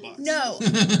inside of a box. No.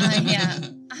 Yeah.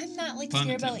 I'm not, like, Pun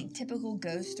scared about, intended. like, typical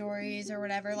ghost stories or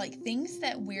whatever. Like, things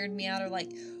that weird me out are,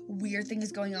 like, weird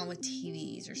things going on with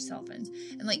TVs or cell phones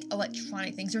and, like,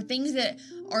 electronic things or things that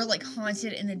are, like,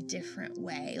 haunted in a different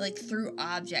way, like, through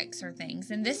objects or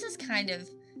things. And this is kind of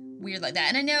weird like that.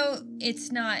 And I know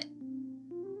it's not...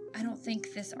 I don't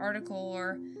think this article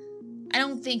or... I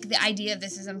don't think the idea of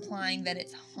this is implying that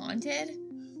it's haunted.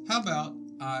 How about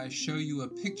I show you a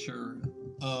picture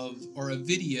of, or a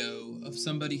video of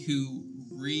somebody who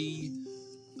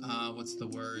what's the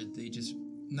word? They just,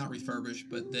 not refurbished,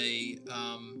 but they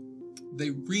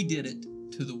redid it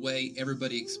to the way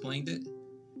everybody explained it.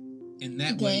 And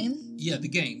that The way, game? yeah, the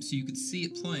game. So you could see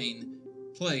it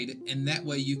played, and that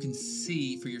way you can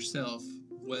see for yourself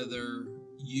whether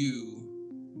you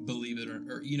believe it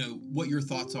or you know, what your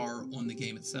thoughts are on the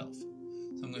game itself. So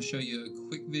I'm going to show you a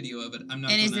quick video of it. I'm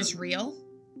not. And is gonna, this real?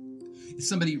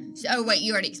 Somebody. Oh, wait,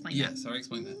 you already explained that. Yes, I already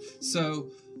explained that. So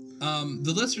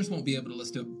the listeners won't be able to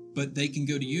listen to it, But they can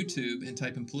go to YouTube and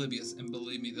type in Polybius, and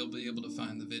believe me, they'll be able to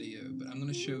find the video. But I'm going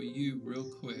to show you real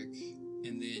quick,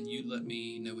 and then you let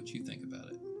me know what you think about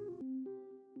it.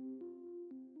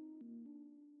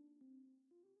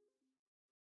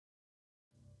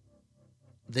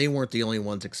 They weren't the only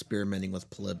ones experimenting with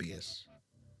Polybius.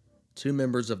 2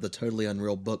 members of the Totally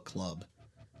Unreal Book Club,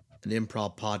 an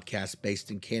improv podcast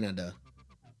based in Canada,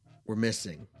 were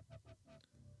missing.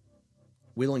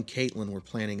 Will and Caitlin were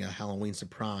planning a Halloween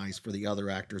surprise for the other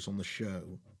actors on the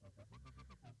show.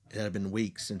 It had been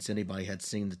weeks since anybody had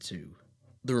seen the two.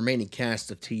 The remaining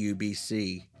cast of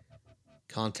TUBC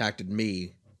contacted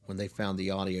me when they found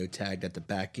the audio tagged at the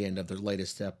back end of their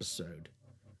latest episode.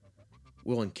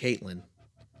 Will and Caitlin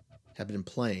have been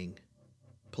playing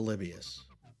Polybius.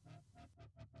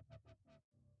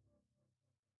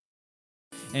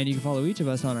 And you can follow each of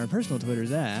us on our personal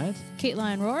Twitters at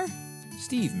Caitlin Roar,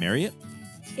 Steve Marriott,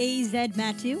 AZ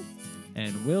Matthew,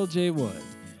 and Will J. Wood.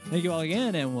 Thank you all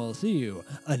again, and we'll see you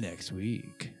next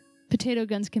week. Potato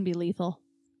guns can be lethal.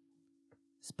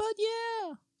 Spud,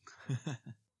 yeah!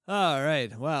 All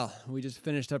right, well, we just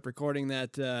finished up recording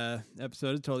that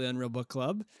episode of Totally Unreal Book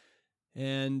Club,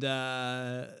 and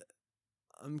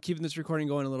I'm keeping this recording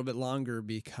going a little bit longer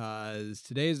because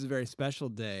today is a very special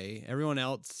day. Everyone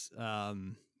else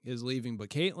is leaving, but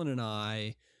Caitlin and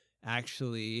I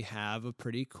actually have a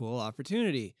pretty cool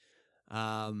opportunity.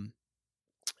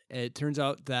 It turns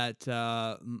out that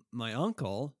my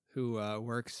uncle, who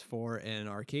works for an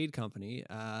arcade company,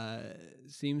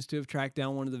 seems to have tracked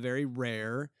down one of the very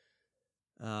rare,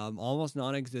 almost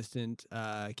non-existent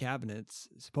cabinets.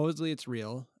 Supposedly it's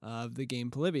real, of the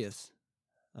game Polybius.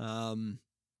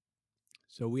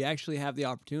 So we actually have the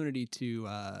opportunity to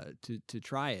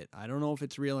try it. I don't know if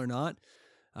it's real or not,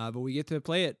 but we get to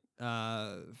play it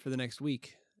for the next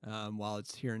week while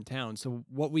it's here in town. So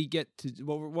what we're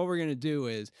going to do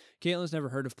is, Caitlin's never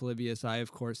heard of Polybius. I,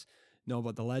 of course, know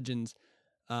about the legends.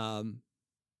 So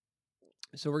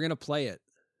we're going to play it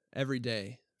every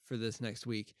day for this next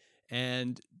week.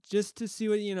 And just to see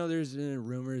what, there's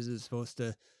rumors it's supposed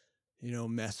to,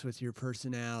 mess with your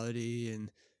personality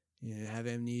and, have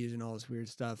amnesia and all this weird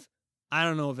stuff. I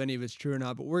don't know if any of it's true or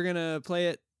not, but we're going to play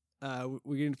it. We're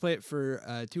going to play it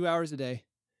for 2 hours a day,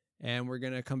 and we're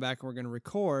going to come back and we're going to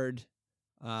record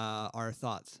our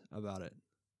thoughts about it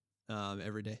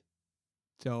every day.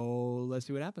 So let's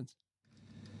see what happens.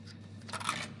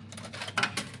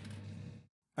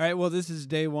 All right, well, this is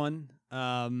day one.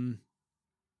 So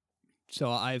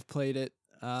I've played it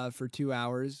for 2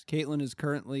 hours. Caitlin is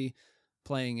currently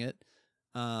playing it.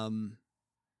 So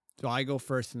I go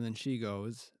first and then she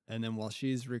goes. And then while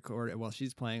she's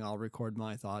playing, I'll record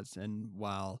my thoughts. And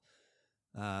or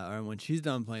when she's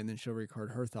done playing, then she'll record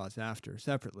her thoughts after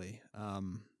separately.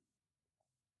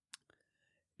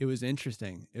 It was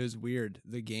interesting. It was weird.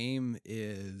 The game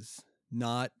is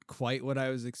not quite what I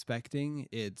was expecting.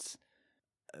 It's,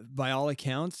 by all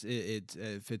accounts,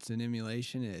 if it's an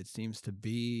emulation, it seems to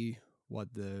be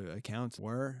what the accounts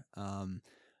were.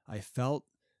 I felt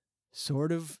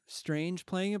sort of strange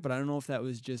playing it, but I don't know if that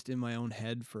was just in my own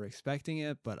head for expecting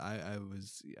it, but I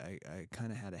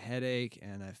kind of had a headache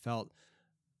and I felt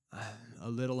a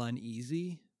little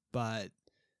uneasy, but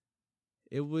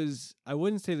I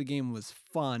wouldn't say the game was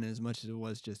fun as much as it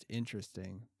was just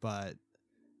interesting, but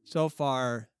so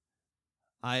far,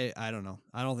 I don't know.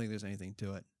 I don't think there's anything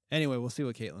to it. Anyway, we'll see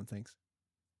what Caitlin thinks.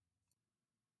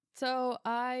 So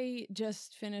I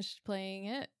just finished playing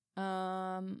it.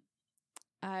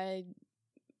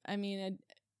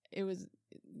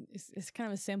 It's kind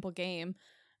of a simple game.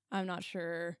 I'm not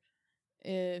sure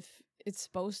if it's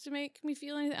supposed to make me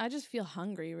feel anything. I just feel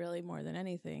hungry really more than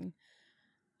anything.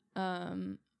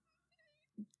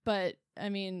 But I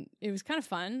mean, it was kind of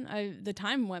fun. The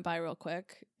time went by real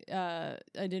quick. I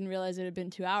didn't realize it had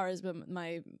been 2 hours, but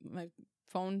my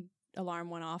phone alarm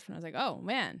went off and I was like, oh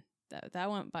man, that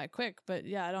went by quick. But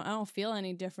yeah, I don't feel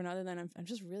any different other than I'm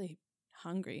just really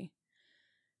hungry.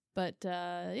 But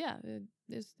yeah,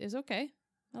 it's okay.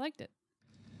 I liked it.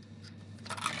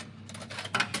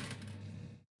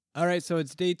 All right, so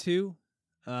it's day 2.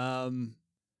 I'm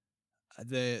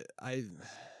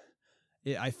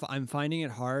finding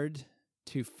it hard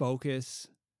to focus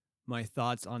my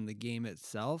thoughts on the game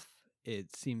itself.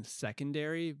 It seems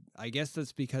secondary. I guess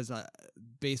that's because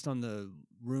based on the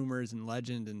rumors and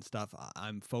legend and stuff,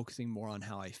 I'm focusing more on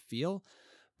how I feel,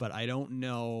 but I don't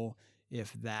know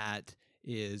if that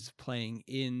is playing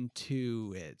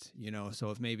into it,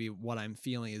 so if maybe what I'm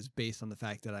feeling is based on the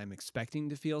fact that I'm expecting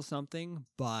to feel something,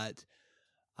 but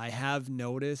I have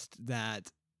noticed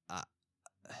that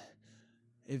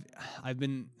if I've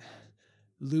been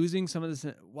losing some of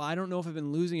the, well, I don't know if I've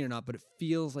been losing it or not, but it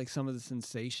feels like some of the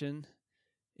sensation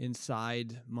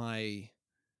inside my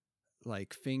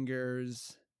like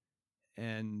fingers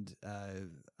and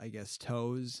I guess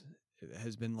toes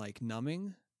has been like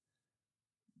numbing.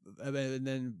 But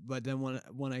then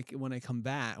when I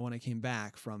came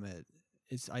back from it,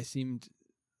 I seemed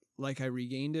like I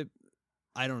regained it.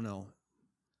 I don't know.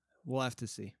 We'll have to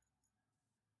see.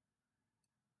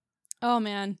 Oh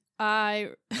man, I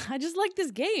just like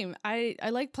this game. I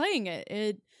like playing it.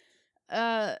 It's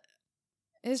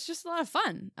just a lot of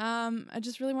fun. I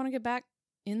just really want to get back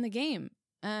in the game.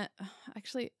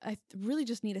 Actually, I really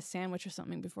just need a sandwich or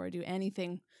something before I do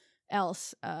anything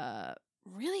else.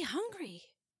 Really hungry.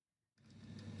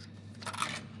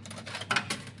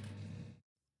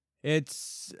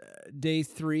 It's day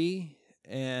 3,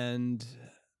 and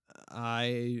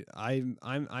I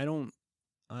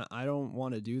don't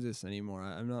want to do this anymore.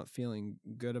 I'm not feeling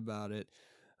good about it.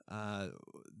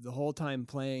 The whole time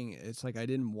playing, it's like I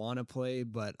didn't want to play,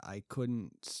 but I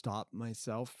couldn't stop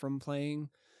myself from playing.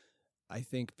 I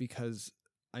think because,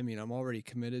 I mean, I'm already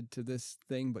committed to this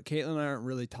thing, but Caitlin and I aren't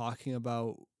really talking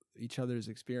about each other's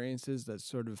experiences. That's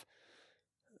sort of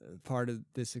part of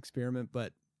this experiment,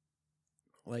 but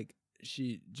like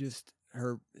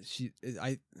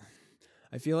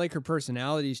I feel like her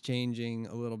personality's changing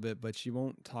a little bit, but she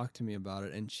won't talk to me about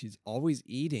it, and she's always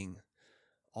eating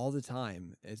all the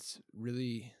time. It's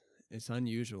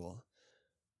unusual,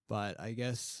 but I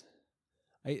guess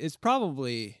it's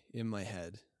probably in my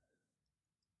head.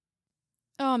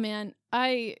 Oh man,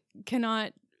 I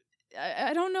cannot.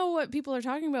 I don't know what people are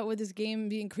talking about with this game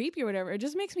being creepy or whatever. It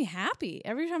just makes me happy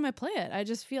every time I play it. I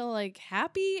just feel like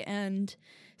happy and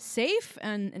safe,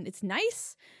 and it's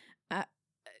nice.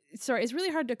 Sorry, it's really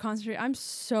hard to concentrate. I'm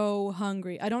so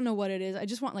hungry. I don't know what it is. I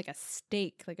just want like a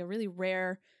steak, like a really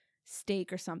rare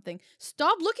steak or something.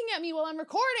 Stop looking at me while I'm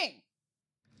recording.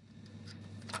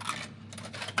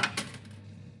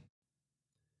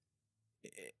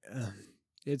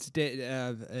 It's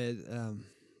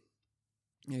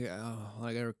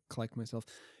I gotta collect myself.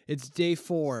 It's day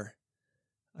 4,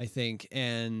 I think,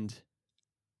 and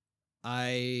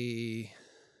I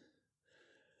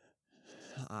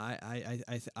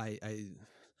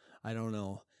don't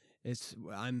know.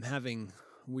 I'm having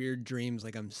weird dreams,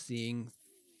 like I'm seeing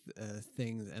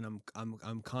things, and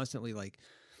I'm constantly like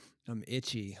I'm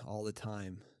itchy all the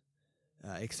time.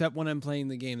 Except when I'm playing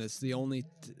the game. That's the only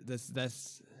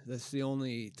that's the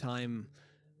only time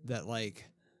that like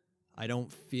I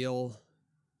don't feel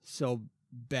so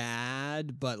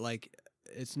bad, but like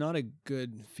it's not a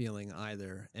good feeling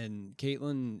either. And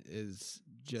Caitlin is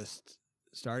just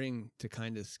starting to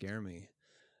kind of scare me.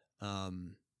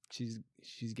 She's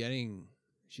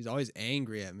always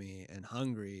angry at me and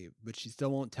hungry, but she still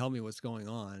won't tell me what's going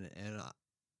on. And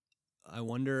I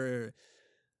wonder,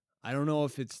 I don't know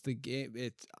if it's the game.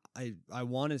 I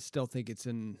want to still think it's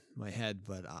in my head,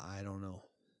 but I don't know.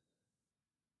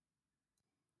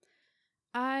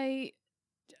 I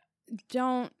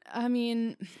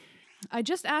mean, I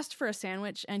just asked for a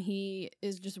sandwich and he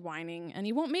is just whining and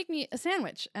he won't make me a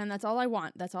sandwich. And that's all I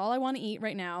want. That's all I want to eat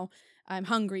right now. I'm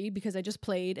hungry because I just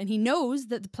played and he knows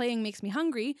that the playing makes me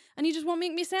hungry and he just won't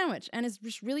make me a sandwich. And it's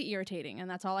just really irritating. And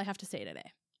that's all I have to say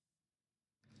today.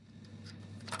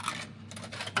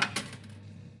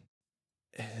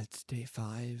 It's day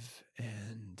 5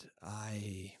 and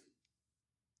I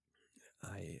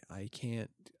can't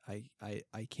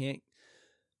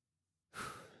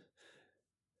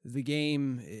the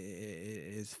game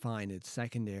is fine. It's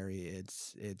secondary.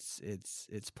 It's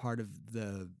part of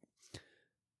the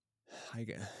I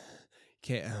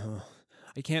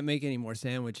can't make any more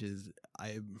sandwiches.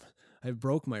 I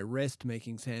broke my wrist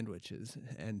making sandwiches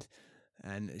and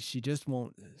she just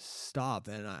won't stop,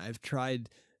 and I've tried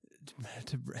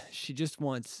to she just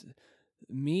wants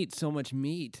meat, so much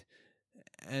meat,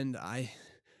 and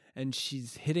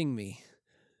she's hitting me.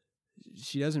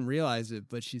 She doesn't realize it,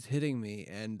 but she's hitting me,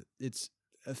 and it's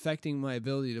affecting my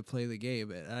ability to play the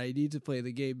game. And I need to play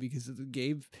the game because the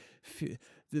game,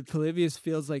 the Polybius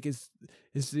feels like it's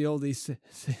the only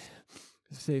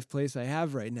safe place I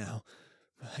have right now.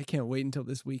 I can't wait until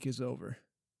this week is over.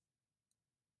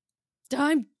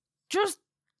 I'm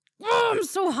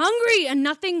so hungry and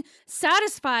nothing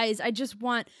satisfies. I just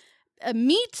want a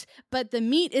meat, but the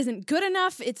meat isn't good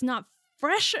enough. It's not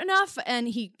fresh enough, and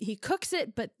he cooks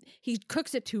it, but he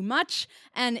cooks it too much,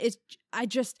 and I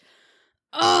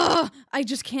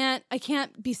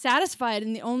can't be satisfied,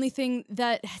 and the only thing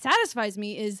that satisfies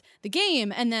me is the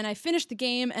game, and then I finish the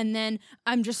game, and then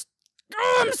I'm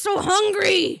so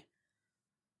hungry.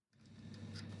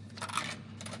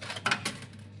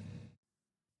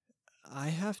 I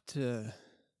have to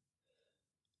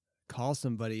call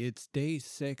somebody. It's day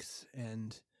 6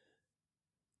 and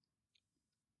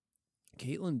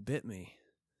Caitlin bit me.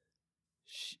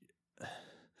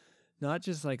 Not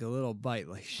just like a little bite,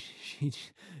 like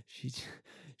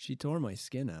she tore my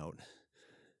skin out.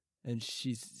 And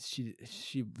she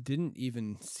didn't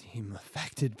even seem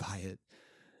affected by it.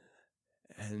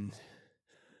 And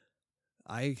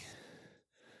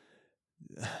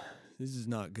this is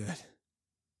not good.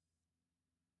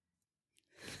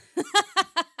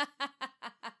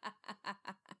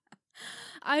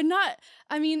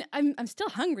 I'm still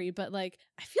hungry, but like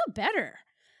I feel better.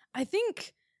 I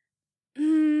think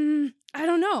I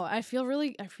don't know. I feel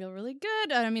really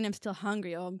good. I mean, I'm still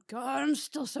hungry. Oh God, I'm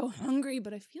still so hungry,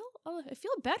 but I feel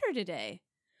better today.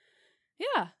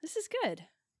 Yeah, this is good.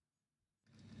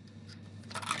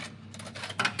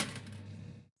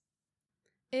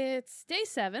 It's day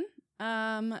 7.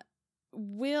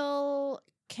 Will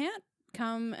can't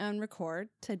come and record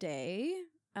today.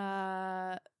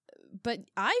 But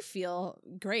I feel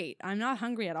great. I'm not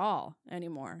hungry at all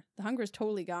anymore. The hunger is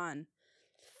totally gone.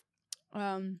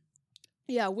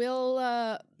 Yeah,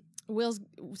 Will's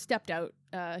stepped out.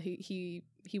 He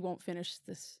won't finish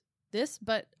this,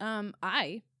 but I'm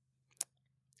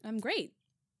great.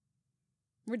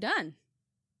 We're done.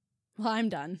 Well, I'm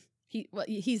done.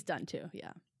 He's done too.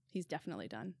 Yeah. He's definitely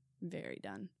done. Very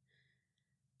done.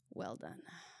 Well done.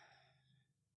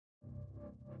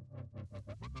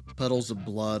 Puddles of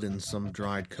blood and some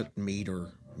dried cooked meat or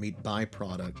meat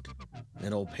byproduct in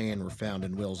an old pan were found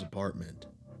in Will's apartment.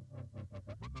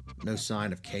 No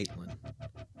sign of Caitlin.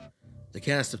 The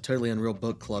cast of Totally Unreal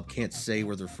Book Club can't say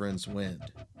where their friends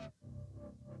went.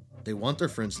 They want their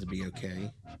friends to be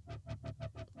okay,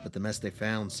 but the mess they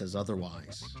found says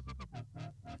otherwise.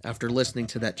 After listening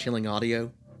to that chilling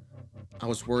audio, I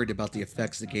was worried about the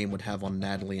effects the game would have on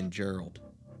Natalie and Gerald.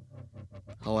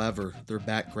 However, their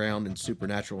background in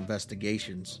supernatural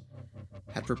investigations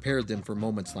had prepared them for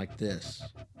moments like this.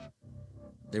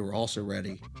 They were also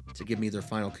ready to give me their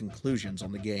final conclusions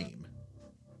on the game.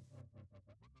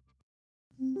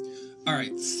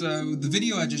 Alright, so the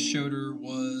video I just showed her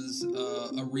was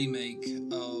a remake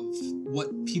of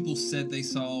what people said they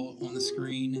saw on the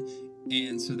screen,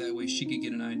 and so that way she could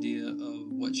get an idea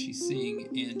of what she's seeing.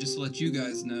 And just to let you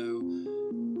guys know,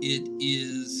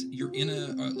 you're in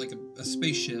a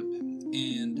spaceship,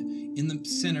 and in the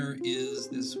center is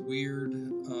this weird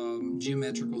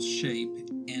geometrical shape,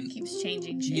 and it keeps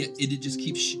changing shapes. Yeah, it just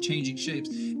keeps changing shapes,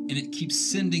 and it keeps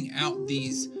sending out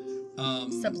these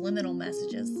subliminal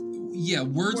messages. Yeah,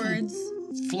 words will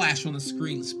flash on the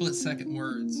screen, split-second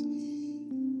words,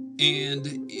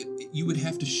 and you would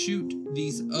have to shoot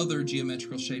these other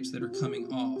geometrical shapes that are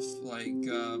coming off, like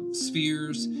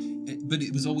spheres, but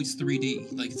it was always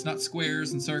 3D. Like, it's not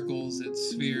squares and circles,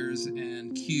 it's spheres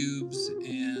and cubes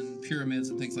and pyramids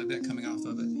and things like that coming off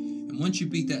of it. And once you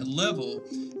beat that level,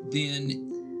 then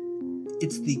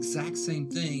it's the exact same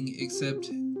thing, except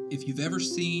if you've ever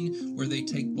seen where they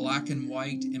take black and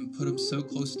white and put them so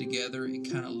close together it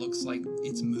kind of looks like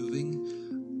it's moving,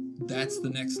 that's the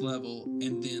next level.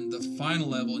 And then the final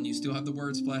level, and you still have the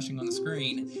words flashing on the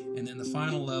screen, and then the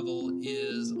final level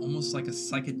is almost like a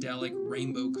psychedelic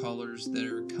rainbow colors that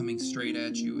are coming straight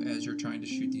at you as you're trying to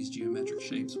shoot these geometric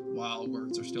shapes while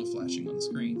words are still flashing on the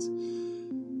screens.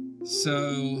 So,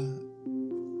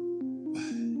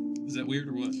 was that weird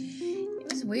or what? It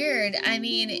was weird. I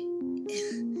mean,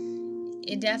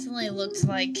 it definitely looked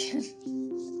like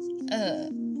a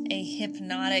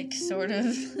hypnotic sort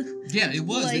of. Yeah, it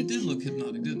was. It did look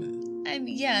hypnotic, didn't it?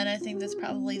 And I think that's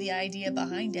probably the idea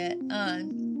behind it.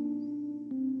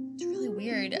 It's really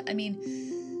weird. I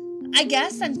mean, I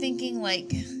guess I'm thinking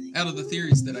like. Out of the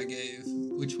theories that I gave,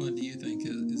 which one do you think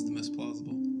is the most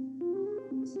plausible?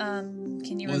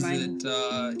 Can you remind? Was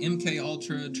it MK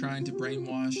Ultra trying to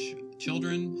brainwash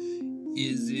children?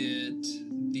 Is it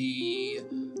the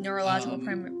neurological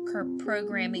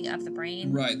programming of the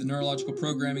brain? Right, the neurological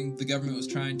programming. The government was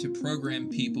trying to program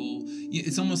people.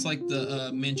 It's almost like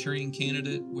the Manchurian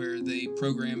Candidate, where they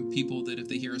program people that if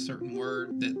they hear a certain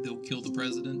word, that they'll kill the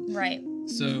president. Right.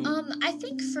 So, I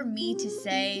think for me to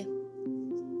say,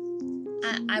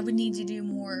 I would need to do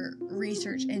more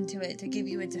research into it to give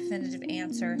you a definitive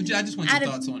answer. But I just want your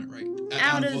thoughts on it, right?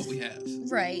 Out of what we have.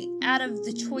 Right. Out of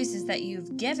the choices that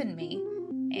you've given me,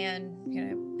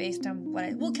 and based on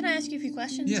what can I ask you a few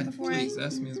questions before please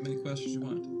ask me as many questions as you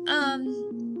want.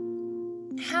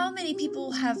 How many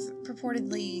people have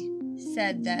purportedly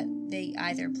said that they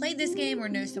either played this game or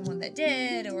know someone that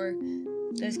did, or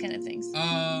those kind of things?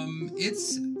 I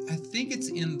think it's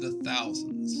in the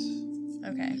thousands.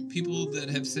 Okay. People that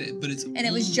have said, but it's And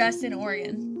it was just in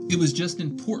Oregon. It was just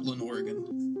in Portland,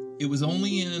 Oregon. It was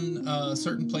only in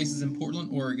certain places in Portland,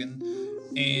 Oregon,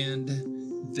 and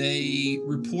they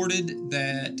reported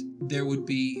that there would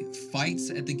be fights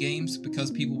at the games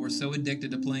because people were so addicted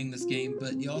to playing this game.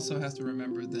 But you also have to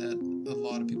remember that a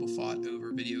lot of people fought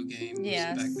over video games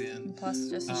back then. Plus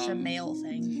just a male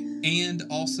thing. And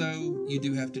also, you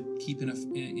do have to keep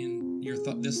in your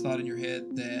this thought in your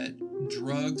head that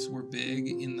drugs were big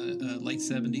in the late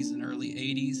 70s and early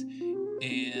 80s.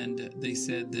 And they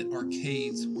said that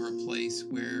arcades were a place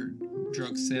where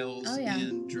drug sales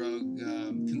and drug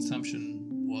consumption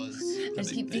was. I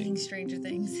just keep thinking Stranger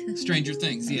Things. Stranger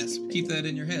Things, yes. Keep that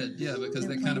in your head, because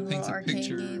that kind of paints a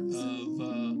picture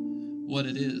of what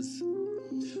it is.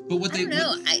 But what I don't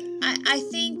know. I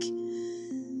think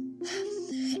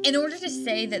in order to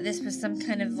say that this was some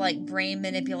kind of like brain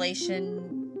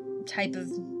manipulation type of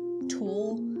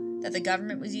tool that the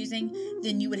government was using,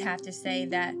 then you would have to say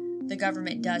that the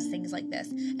government does things like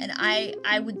this. And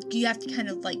you have to kind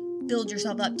of like build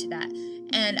yourself up to that.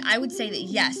 And I would say that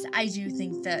yes, I do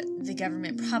think that the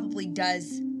government probably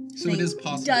does. So it is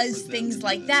possible. Does things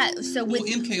like that. So with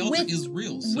MK Ultra is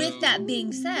real. So. With that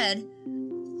being said,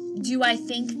 do I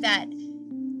think that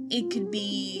it could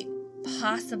be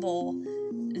possible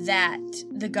that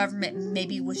the government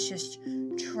maybe was just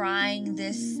trying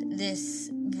this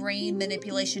brain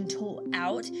manipulation tool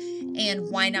out, and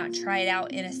why not try it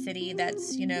out in a city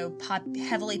that's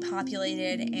heavily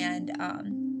populated and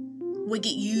would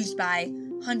get used by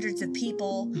hundreds of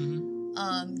people,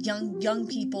 young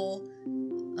people?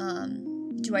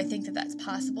 Do I think that that's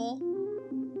possible?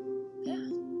 Yeah,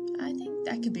 I think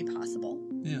that could be possible.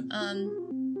 Yeah.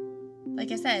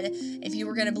 Like I said, if you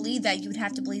were going to believe that, you would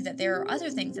have to believe that there are other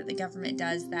things that the government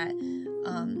does that,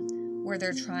 where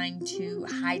they're trying to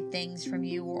hide things from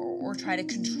you or try to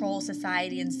control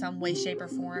society in some way, shape, or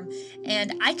form.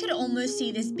 And I could almost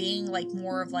see this being like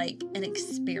more of like an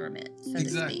experiment, so to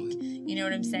speak. You know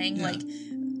what I'm saying? Yeah. Like,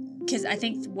 because I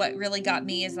think what really got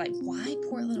me is like, why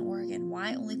Portland, Oregon?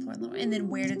 Why only Portland, Oregon? And then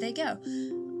where did they go?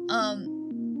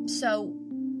 So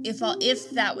if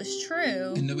that was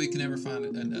true, and nobody can ever find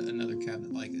another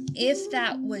cabinet like it. If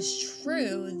that was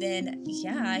true, then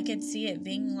yeah, I could see it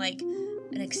being like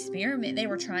an experiment they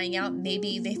were trying out.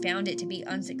 Maybe they found it to be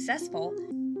unsuccessful.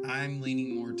 I'm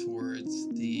leaning more towards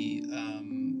the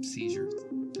seizure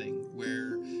thing,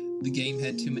 where the game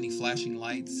had too many flashing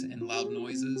lights and loud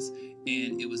noises,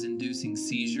 and it was inducing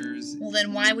seizures. Well,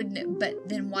 then why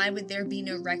would there be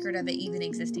no record of it even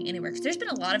existing anywhere? Because there's been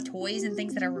a lot of toys and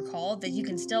things that are recalled that you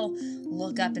can still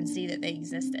look up and see that they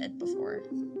existed before.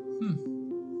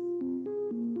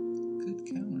 Good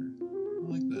counter. I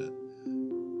like that.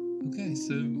 Okay,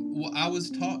 so I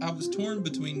was torn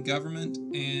between government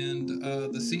and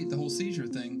the whole seizure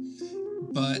thing,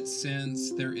 but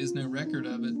since there is no record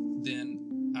of it,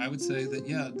 then I would say that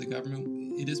the government.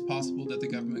 It is possible that the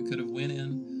government could have went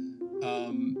in,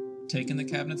 taken the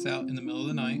cabinets out in the middle of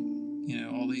the night.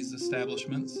 All these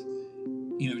establishments.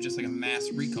 Just like a mass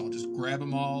recall. Just grab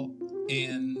them all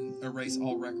and erase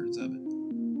all records of it.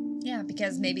 Yeah,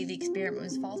 because maybe the experiment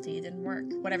was faulty. It didn't work.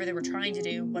 Whatever they were trying to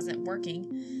do wasn't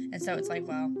working. And so it's like,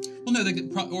 well... Well, no,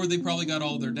 they probably got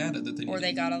all of their data that they needed. Or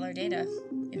they got all their data.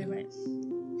 Either way.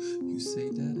 You say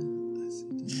data, I say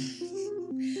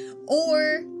data.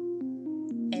 Or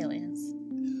aliens.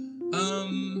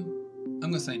 I'm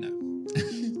going to say no.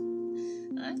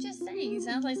 I'm just saying, it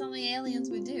sounds like something aliens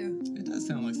would do. It does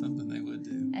sound like something they would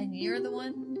do. And you're the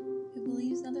one who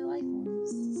believes in other life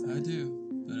forms. I do.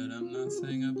 But I'm not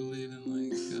saying I believe in,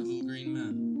 like, little green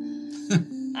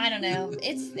men. I don't know.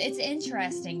 It's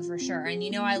interesting for sure.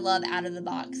 And I love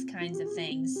out-of-the-box kinds of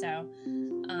things. So,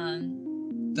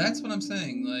 that's what I'm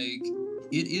saying. Like,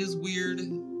 it is weird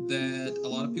that a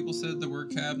lot of people said there were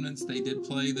cabinets. They did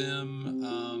play them.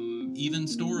 Even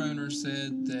store owners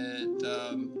said that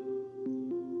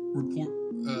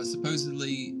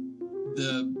supposedly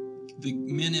the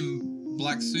men in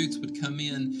black suits would come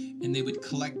in and they would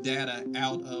collect data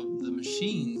out of the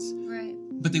machines. Right.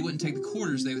 But they wouldn't take the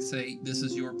quarters. They would say, "This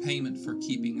is your payment for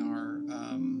keeping our,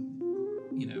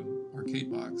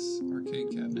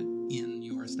 arcade cabinet in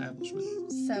your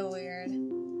establishment." So weird.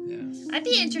 Yeah. I'd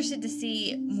be interested to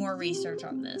see more research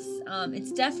on this.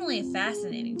 It's definitely a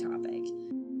fascinating topic.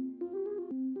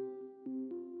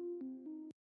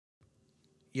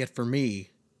 Yet for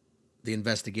me, the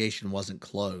investigation wasn't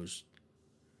closed.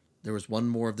 There was one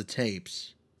more of the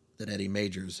tapes that Eddie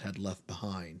Majors had left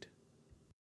behind.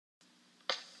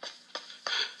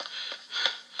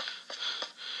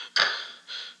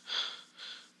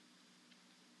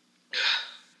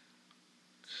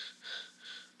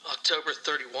 October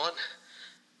 31,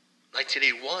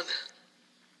 1981.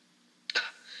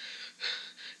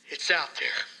 It's out there.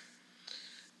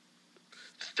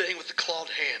 The thing with the clawed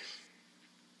hand.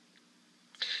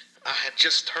 I had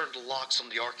just turned the locks on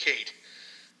the arcade.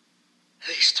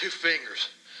 These two fingers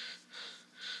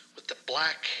with the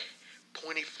black,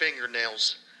 pointy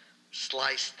fingernails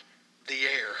sliced the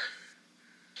air.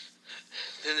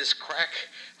 Then this crack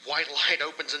of white light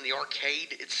opens in the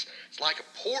arcade. It's like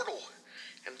a portal.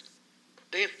 And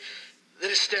then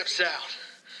it steps out.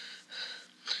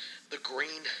 The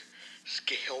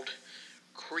green-scaled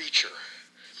creature.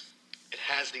 It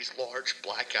has these large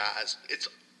black eyes. It's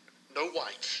no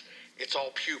whites. It's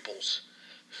all pupils.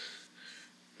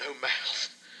 No mouth.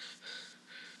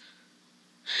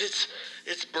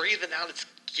 It's breathing out its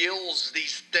gills,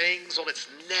 these things on its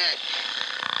neck.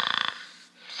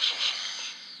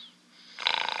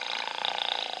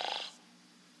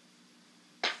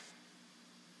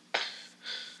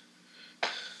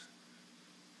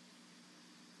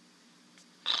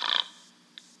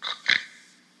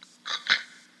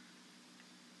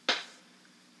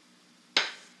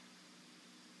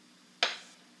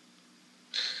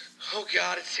 Oh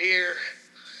God, it's here.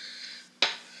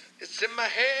 It's in my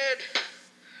head.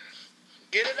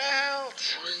 Get it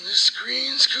out. When the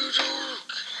screens go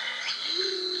dark,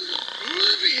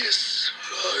 oblivious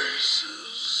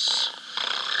rises.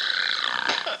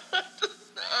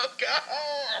 Oh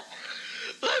God.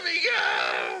 Let me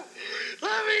go.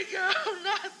 Let me go.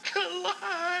 Not the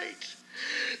light.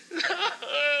 No.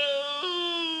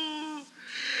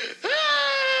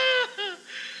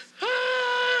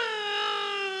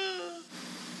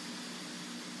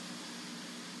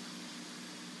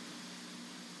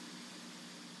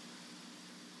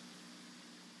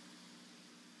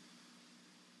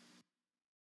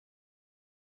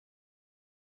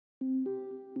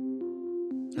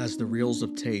 As the reels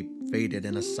of tape faded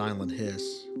in a silent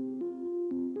hiss,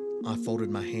 I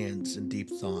folded my hands in deep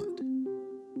thought.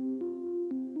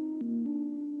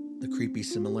 The creepy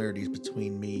similarities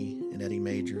between me and Eddie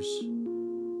Majors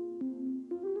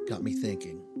got me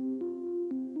thinking.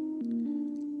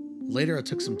 Later, I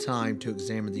took some time to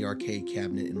examine the arcade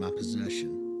cabinet in my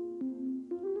possession.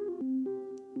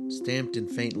 Stamped in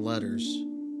faint letters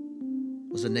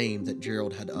was a name that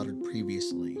Gerald had uttered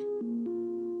previously.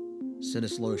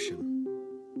 Sinuslotion,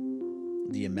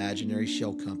 the imaginary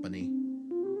shell company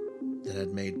that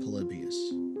had made Polybius.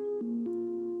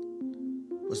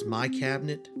 Was my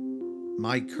cabinet,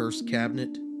 my cursed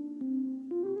cabinet,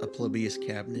 a Polybius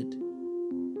cabinet,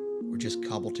 or just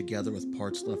cobbled together with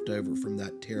parts left over from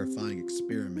that terrifying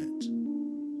experiment?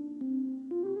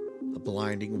 A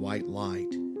blinding white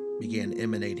light began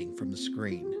emanating from the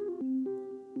screen.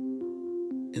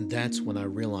 And that's when I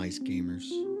realized, gamers,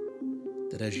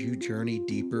 that as you journey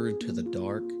deeper into the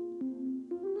dark,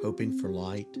 hoping for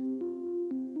light,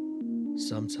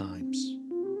 sometimes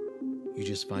you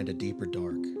just find a deeper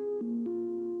dark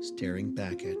staring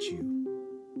back at you.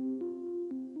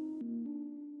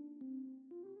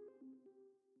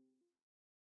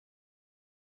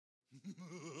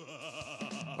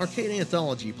 Arcade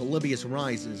Anthology Polybius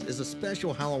Rises is a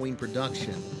special Halloween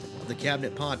production of the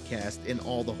Cabinet Podcast and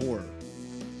All the Horror.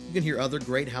 You can hear other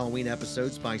great Halloween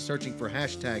episodes by searching for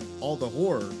hashtag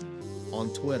AllTheHorror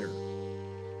on Twitter.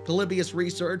 Polybius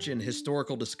research and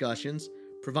historical discussions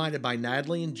provided by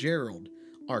Natalie and Gerald,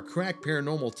 our crack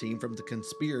paranormal team from the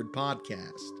Conspired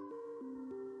podcast.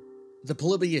 The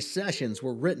Polybius sessions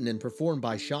were written and performed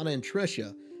by Shauna and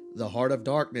Trisha, the Heart of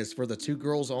Darkness for the Two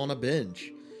Girls on a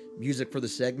Bench. Music for the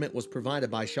segment was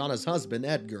provided by Shauna's husband,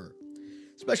 Edgar.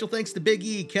 Special thanks to Big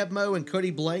E, Kevmo, and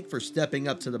Cody Blake for stepping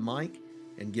up to the mic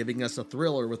and giving us a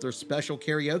thriller with their special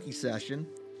karaoke session.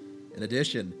 In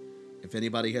addition, if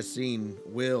anybody has seen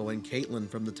Will and Caitlin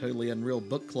from the Totally Unreal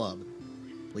Book Club,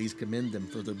 please commend them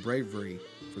for their bravery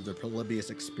for their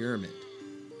Polybius experiment,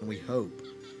 and we hope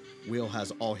Will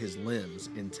has all his limbs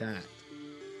intact.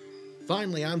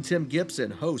 Finally, I'm Tim Gibson,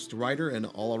 host, writer, and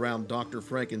all-around Dr.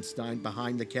 Frankenstein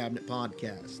behind the Cabinet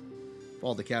Podcast.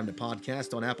 Follow the Cabinet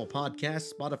Podcast on Apple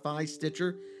Podcasts, Spotify,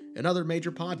 Stitcher, and other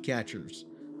major podcatchers.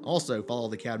 Also, follow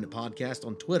the Cabinet Podcast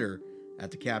on Twitter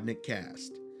at the Cabinet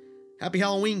Cast. Happy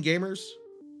Halloween, gamers!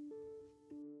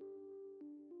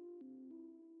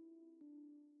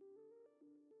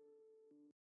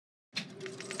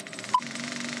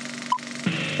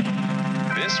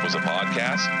 This was a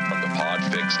podcast from the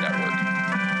Podfix Network.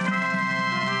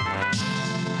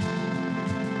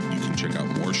 You can check out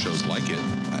more shows like it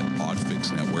at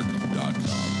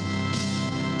podfixnetwork.com.